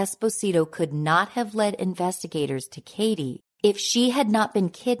that Esposito could not have led investigators to Katie if she had not been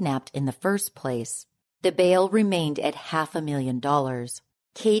kidnapped in the first place. The bail remained at $500,000.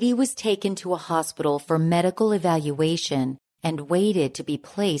 Katie was taken to a hospital for medical evaluation and waited to be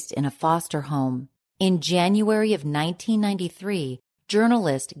placed in a foster home. In January of 1993,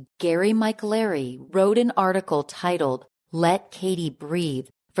 journalist Gary Michaeleri wrote an article titled "Let Katie Breathe"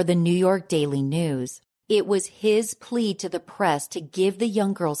 for the New York Daily News. It was his plea to the press to give the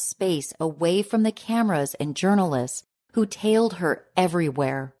young girl space away from the cameras and journalists who tailed her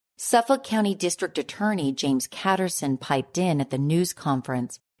everywhere. Suffolk County District Attorney James Catterson piped in at the news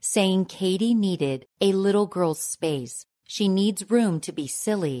conference, saying Katie needed a little girl's space. She needs room to be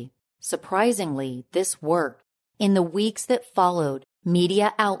silly. Surprisingly, this worked. In the weeks that followed,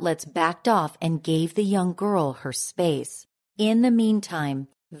 media outlets backed off and gave the young girl her space. In the meantime,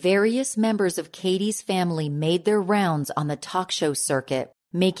 various members of Katie's family made their rounds on the talk show circuit,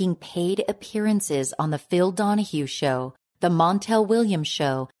 making paid appearances on The Phil Donahue Show, The Montel Williams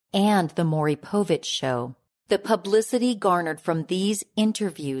Show, and The Maury Povich Show. The publicity garnered from these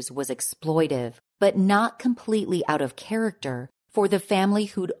interviews was exploitive, but not completely out of character for the family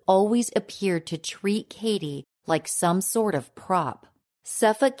who'd always appeared to treat Katie like some sort of prop.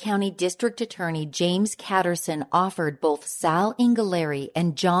 Suffolk County District Attorney James Catterson offered both Sal Ingaleri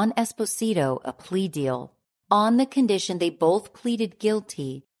and John Esposito a plea deal. On the condition they both pleaded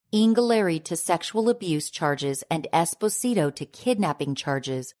guilty, Ingaleri to sexual abuse charges and Esposito to kidnapping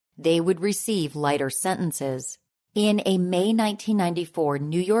charges, they would receive lighter sentences. In a May 1994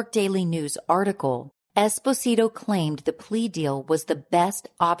 New York Daily News article, Esposito claimed the plea deal was the best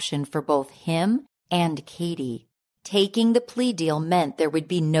option for both him and Katie. Taking the plea deal meant there would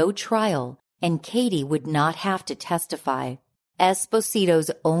be no trial and Katie would not have to testify.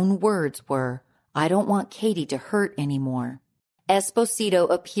 Esposito's own words were, "I don't want Katie to hurt anymore." Esposito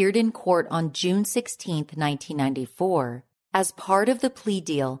appeared in court on June 16, 1994. As part of the plea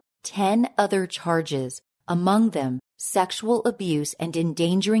deal, 10 other charges, among them sexual abuse and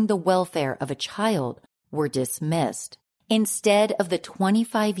endangering the welfare of a child, were dismissed. Instead of the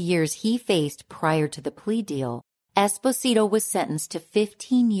 25 years he faced prior to the plea deal, Esposito was sentenced to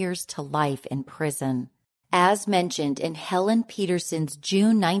 15 years to life in prison. As mentioned in Helen Peterson's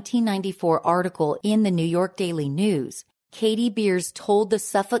June 1994 article in the New York Daily News, Katie Beers told the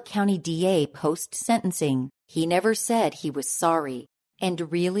Suffolk County DA post-sentencing he never said he was sorry,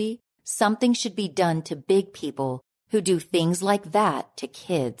 and really, something should be done to big people who do things like that to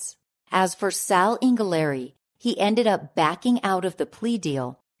kids. As for Sal Ingaleri, he ended up backing out of the plea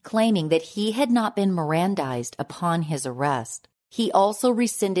deal, claiming that he had not been Mirandized upon his arrest. He also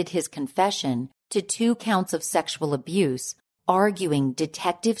rescinded his confession to 2 counts of sexual abuse, arguing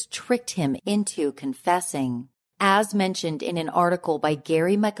detectives tricked him into confessing. As mentioned in an article by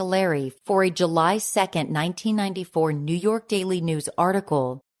Gary Michaeleri for a July 2, 1994 New York Daily News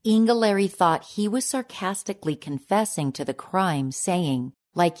article, Ingaleri thought he was sarcastically confessing to the crime, saying,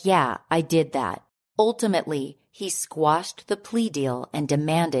 "Yeah, I did that." Ultimately, he squashed the plea deal and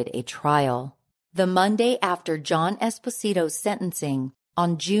demanded a trial. The Monday after John Esposito's sentencing,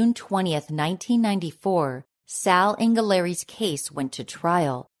 on June 20, 1994, Sal Ingaleri's case went to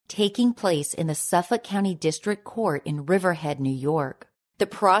trial, taking place in the Suffolk County District Court in Riverhead, New York. The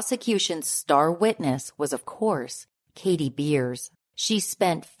prosecution's star witness was, of course, Katie Beers. She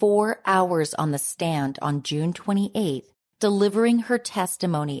spent 4 hours on the stand on June 28th, delivering her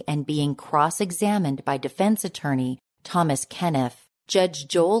testimony and being cross-examined by defense attorney Thomas Kenneth. Judge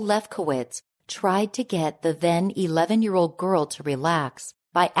Joel Lefkowitz tried to get the then 11-year-old girl to relax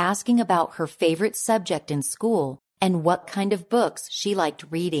by asking about her favorite subject in school and what kind of books she liked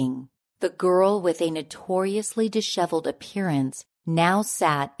reading. The girl, with a notoriously disheveled appearance, now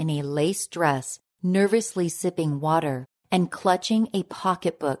sat in a lace dress, nervously sipping water and clutching a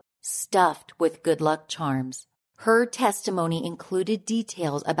pocketbook stuffed with good luck charms. Her testimony included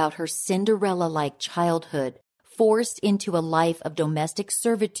details about her Cinderella-like childhood, forced into a life of domestic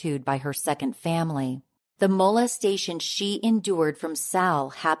servitude by her second family. The molestation she endured from Sal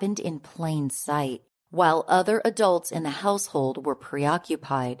happened in plain sight, while other adults in the household were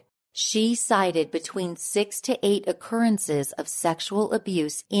preoccupied. She cited between 6 to 8 occurrences of sexual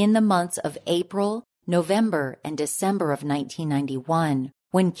abuse in the months of April, November, and December of 1991,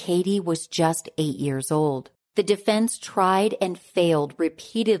 when Katie was just 8 years old. The defense tried and failed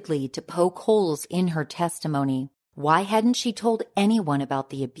repeatedly to poke holes in her testimony. Why hadn't she told anyone about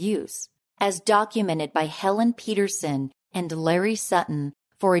the abuse? As documented by Helen Peterson and Larry Sutton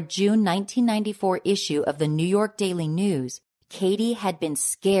for a June 1994 issue of the New York Daily News, Katie had been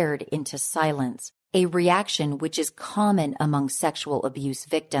scared into silence, a reaction which is common among sexual abuse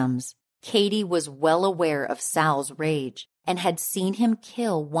victims. Katie was well aware of Sal's rage and had seen him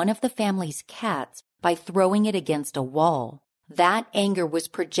kill one of the family's cats by throwing it against a wall. That anger was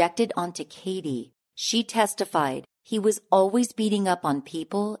projected onto Katie. She testified he was always beating up on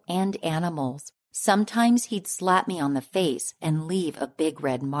people and animals. Sometimes he'd slap me on the face and leave a big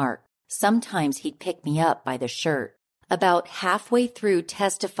red mark. Sometimes he'd pick me up by the shirt. About halfway through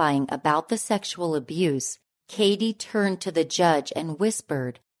testifying about the sexual abuse, Katie turned to the judge and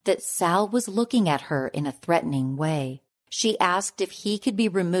whispered that Sal was looking at her in a threatening way. She asked if he could be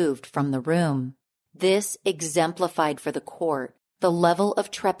removed from the room. This exemplified for the court the level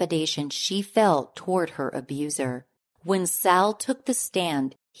of trepidation she felt toward her abuser. When Sal took the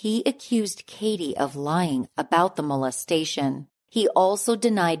stand, he accused Katie of lying about the molestation. He also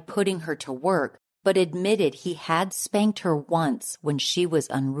denied putting her to work, but admitted he had spanked her once when she was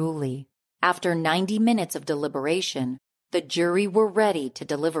unruly. After 90 minutes of deliberation, the jury were ready to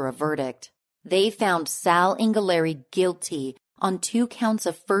deliver a verdict. They found Sal Inghilleri guilty on 2 counts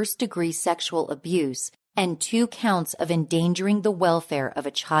of first-degree sexual abuse and 2 counts of endangering the welfare of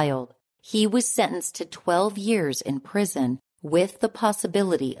a child. He was sentenced to 12 years in prison with the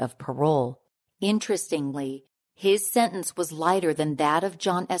possibility of parole. Interestingly, his sentence was lighter than that of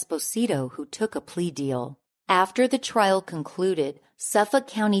John Esposito, who took a plea deal. After the trial concluded, Suffolk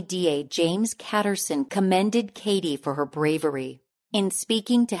County DA James Catterson commended Katie for her bravery. In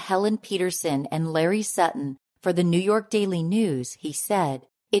speaking to Helen Peterson and Larry Sutton for the New York Daily News, he said,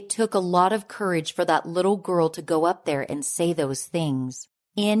 "It took a lot of courage for that little girl to go up there and say those things."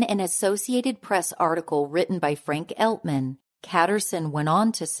 In an Associated Press article written by Frank Eltman, Catterson went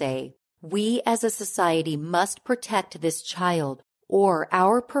on to say, "We as a society must protect this child, or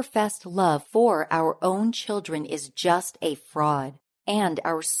our professed love for our own children is just a fraud, and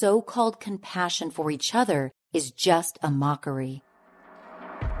our so-called compassion for each other is just a mockery."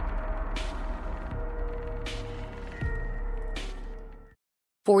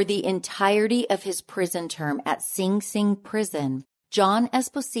 For the entirety of his prison term at Sing Sing Prison, John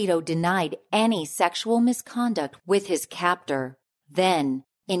Esposito denied any sexual misconduct with his captor. Then,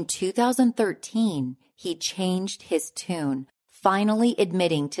 in 2013, he changed his tune, finally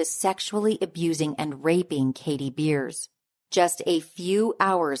admitting to sexually abusing and raping Katie Beers. Just a few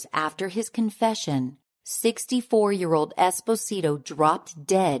hours after his confession, 64-year-old Esposito dropped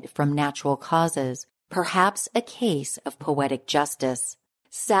dead from natural causes, perhaps a case of poetic justice.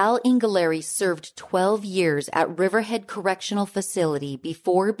 Sal Inghilleri served 12 years at Riverhead Correctional Facility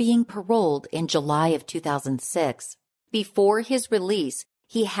before being paroled in July of 2006. Before his release,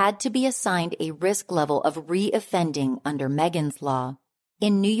 he had to be assigned a risk level of re-offending under Megan's Law.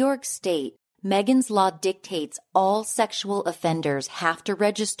 In New York State, Megan's Law dictates all sexual offenders have to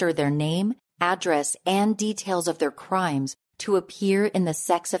register their name, address, and details of their crimes to appear in the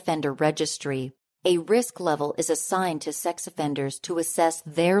sex offender registry. A risk level is assigned to sex offenders to assess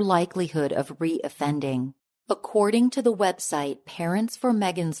their likelihood of re-offending. According to the website Parents for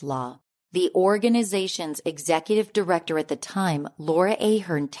Megan's Law, the organization's executive director at the time, Laura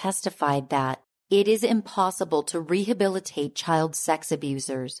Ahern, testified that it is impossible to rehabilitate child sex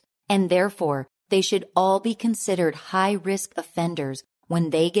abusers, and therefore they should all be considered high-risk offenders when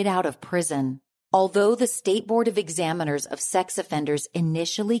they get out of prison. Although the State Board of Examiners of Sex Offenders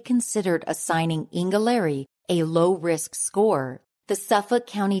initially considered assigning Inghilleri a low-risk score, the Suffolk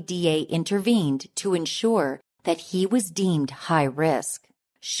County DA intervened to ensure that he was deemed high risk.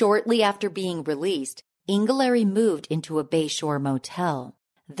 Shortly after being released, Inghilleri moved into a Bayshore motel.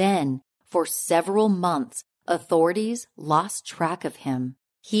 Then, for several months, authorities lost track of him.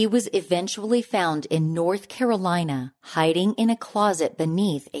 He was eventually found in North Carolina, hiding in a closet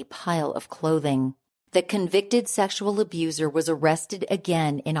beneath a pile of clothing. The convicted sexual abuser was arrested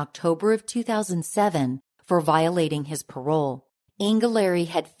again in October of 2007 for violating his parole. Inghilleri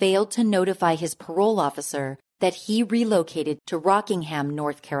had failed to notify his parole officer that he relocated to Rockingham,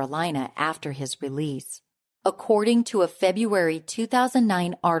 North Carolina after his release. According to a February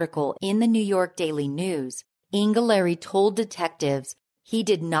 2009 article in the New York Daily News, Inghilleri told detectives he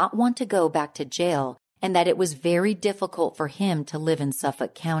did not want to go back to jail and that it was very difficult for him to live in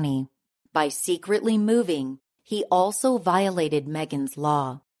Suffolk County. By secretly moving, he also violated Megan's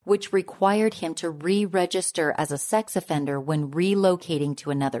Law, which required him to re-register as a sex offender when relocating to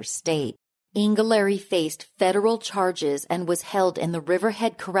another state. Inghilleri faced federal charges and was held in the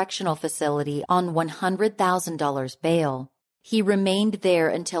Riverhead Correctional Facility on $100,000 bail. He remained there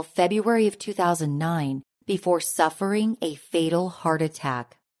until February of 2009 before suffering a fatal heart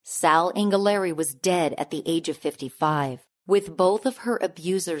attack. Sal Inghilleri was dead at the age of 55. With both of her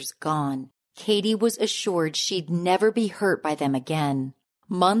abusers gone, Katie was assured she'd never be hurt by them again.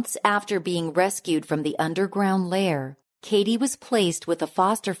 Months after being rescued from the underground lair, Katie was placed with a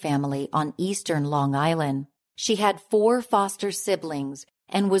foster family on eastern Long Island. She had 4 foster siblings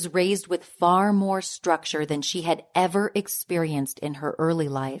and was raised with far more structure than she had ever experienced in her early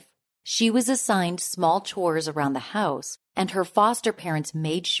life. She was assigned small chores around the house, and her foster parents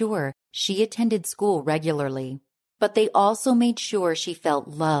made sure she attended school regularly. But they also made sure she felt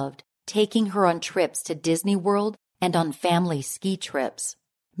loved, taking her on trips to Disney World and on family ski trips.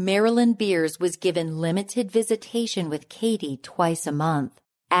 Marilyn Beers was given limited visitation with Katie twice a month.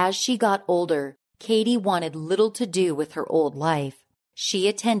 As she got older, Katie wanted little to do with her old life. She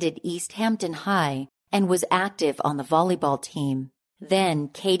attended East Hampton High and was active on the volleyball team. Then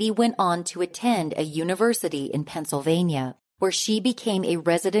Katie went on to attend a university in Pennsylvania, where she became a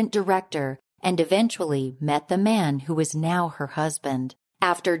resident director and eventually met the man who is now her husband.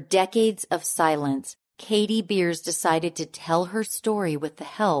 After decades of silence, Katie Beers decided to tell her story with the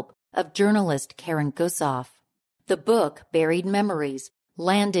help of journalist Karen Gussoff. The book, Buried Memories,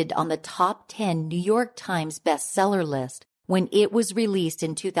 landed on the top 10 New York Times bestseller list when it was released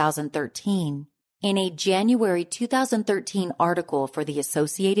in 2013. In a January 2013 article for the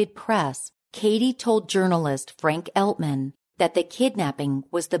Associated Press, Katie told journalist Frank Eltman that the kidnapping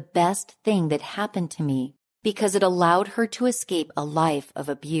was the best thing that happened to me because it allowed her to escape a life of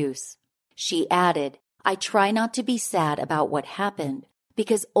abuse. She added, "I try not to be sad about what happened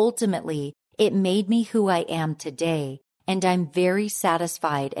because ultimately it made me who I am today, and I'm very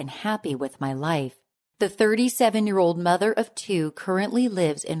satisfied and happy with my life." The 37-year-old mother of 2 currently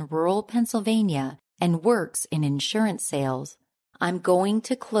lives in rural Pennsylvania and works in insurance sales. I'm going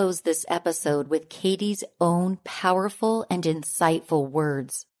to close this episode with Katie's own powerful and insightful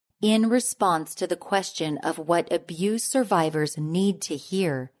words. In response to the question of what abuse survivors need to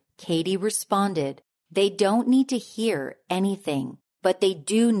hear, Katie responded, "They don't need to hear anything, but they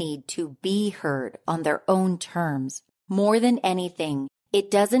do need to be heard on their own terms. More than anything,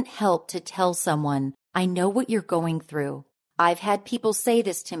 it doesn't help to tell someone, 'I know what you're going through.' I've had people say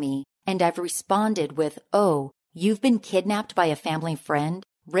this to me, and I've responded with, 'Oh, you've been kidnapped by a family friend,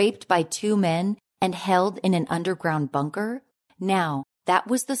 raped by 2 men, and held in an underground bunker?' Now, that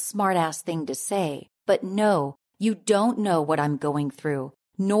was the smart-ass thing to say, but no, you don't know what I'm going through,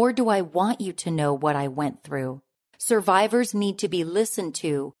 nor do I want you to know what I went through. Survivors need to be listened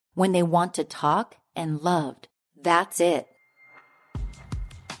to when they want to talk and loved. That's it."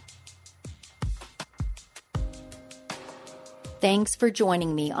 Thanks for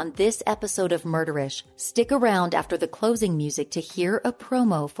joining me on this episode of Murderish. Stick around after the closing music to hear a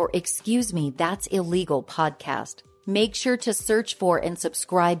promo for Excuse Me, That's Illegal podcast. Make sure to search for and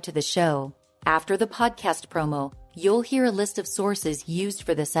subscribe to the show. After the podcast promo, you'll hear a list of sources used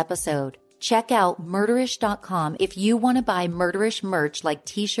for this episode. Check out murderish.com if you want to buy Murderish merch like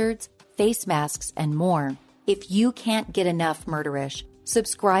t-shirts, face masks, and more. If you can't get enough Murderish,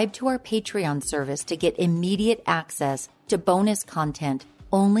 subscribe to our Patreon service to get immediate access to bonus content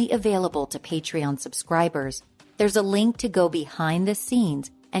only available to Patreon subscribers. There's a link to go behind the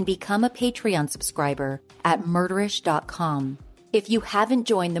scenes and become a Patreon subscriber at murderish.com. If you haven't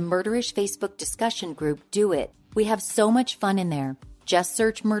joined the Murderish Facebook discussion group, do it. We have so much fun in there. Just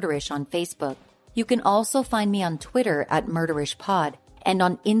search Murderish on Facebook. You can also find me on Twitter at MurderishPod and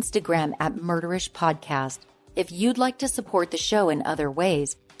on Instagram at MurderishPodcast. If you'd like to support the show in other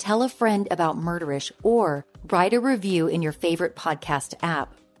ways, tell a friend about Murderish or write a review in your favorite podcast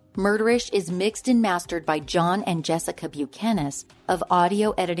app. Murderish is mixed and mastered by John and Jessica Buchanan of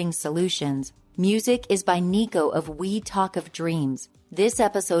Audio Editing Solutions. Music is by Nico of We Talk of Dreams. This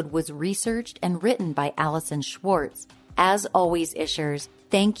episode was researched and written by Allison Schwartz. As always, Ishers,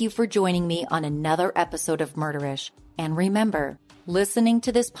 thank you for joining me on another episode of Murderish. And remember, listening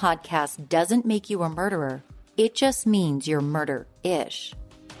to this podcast doesn't make you a murderer. It just means you're murder-ish.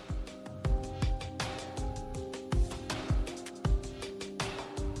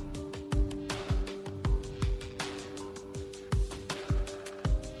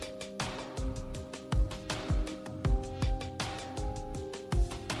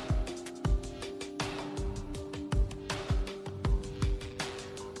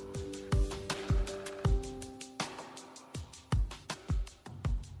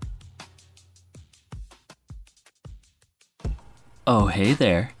 Oh, hey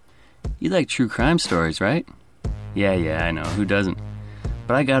there. You like true crime stories, right? Yeah, I know, who doesn't?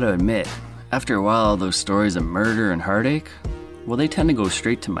 But I gotta admit, after a while, those stories of murder and heartache, well, they tend to go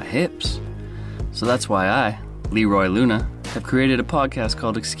straight to my hips. So that's why I, Leroy Luna, have created a podcast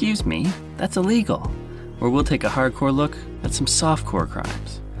called Excuse Me, That's Illegal, where we'll take a hardcore look at some softcore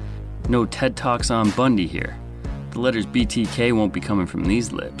crimes. No TED Talks on Bundy here. The letters BTK won't be coming from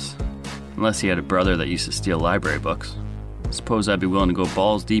these lips. Unless he had a brother that used to steal library books. Suppose I'd be willing to go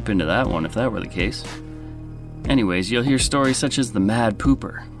balls deep into that one if that were the case. Anyways, you'll hear stories such as the Mad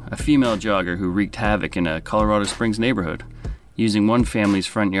Pooper, a female jogger who wreaked havoc in a Colorado Springs neighborhood, using one family's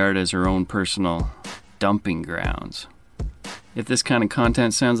front yard as her own personal dumping grounds. If this kind of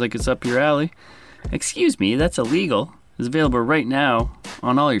content sounds like it's up your alley, Excuse Me, That's Illegal is available right now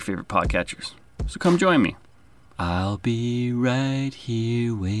on all your favorite podcatchers. So come join me. I'll be right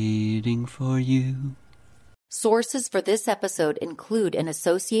here waiting for you. Sources for this episode include an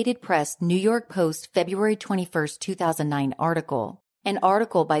Associated Press New York Post February 21, 2009 article, an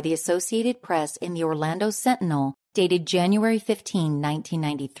article by the Associated Press in the Orlando Sentinel dated January 15,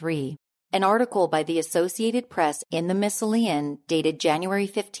 1993, an article by the Associated Press in the Miscellanean dated January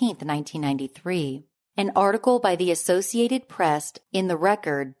 15, 1993, an article by the Associated Press in the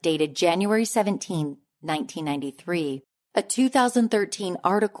Record dated January 17, 1993, a 2013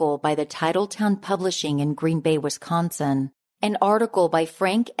 article by the Titletown Publishing in Green Bay, Wisconsin, an article by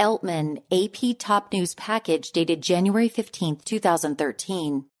Frank Eltman, AP Top News Package dated January 15,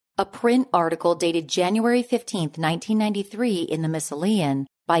 2013, a print article dated January 15, 1993 in the Miscellanean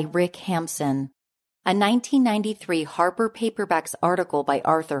by Rick Hampson, a 1993 Harper Paperbacks article by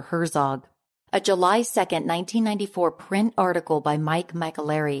Arthur Herzog, a July 2, 1994 print article by Mike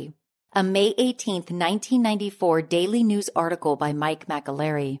McAlery, a May 18, 1994 Daily News article by Mike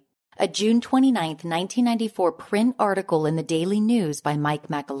McAlery, a June 29, 1994 print article in the Daily News by Mike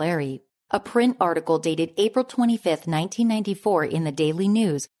McAlery, a print article dated April 25, 1994 in the Daily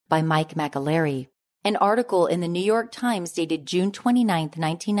News by Mike McAlery, an article in the New York Times dated June 29,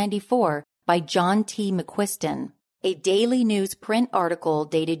 1994 by John T. McQuiston, a Daily News print article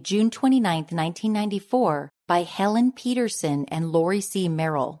dated June 29, 1994 by Helen Peterson and Lori C.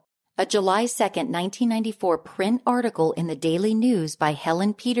 Merrill, a July 2, 1994 print article in the Daily News by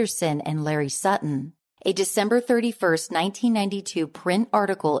Helen Peterson and Larry Sutton, a December 31, 1992 print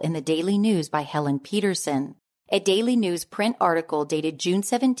article in the Daily News by Helen Peterson, a Daily News print article dated June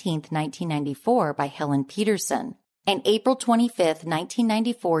 17, 1994 by Helen Peterson, an April 25,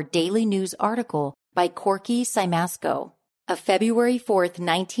 1994 Daily News article by Corky Simasco, a February 4,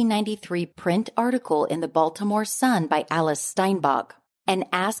 1993 print article in the Baltimore Sun by Alice Steinbach, an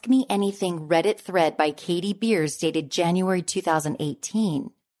Ask Me Anything Reddit thread by Katie Beers dated January 2018,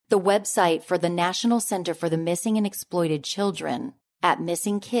 the website for the National Center for the Missing and Exploited Children at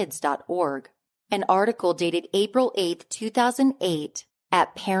missingkids.org, an article dated April 8, 2008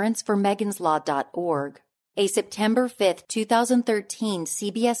 at parentsformeganslaw.org, a September 5, 2013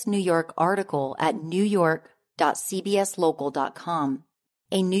 CBS New York article at newyork.cbslocal.com,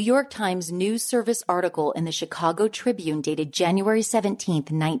 a New York Times News Service article in the Chicago Tribune dated January 17,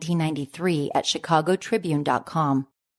 1993 at chicagotribune.com,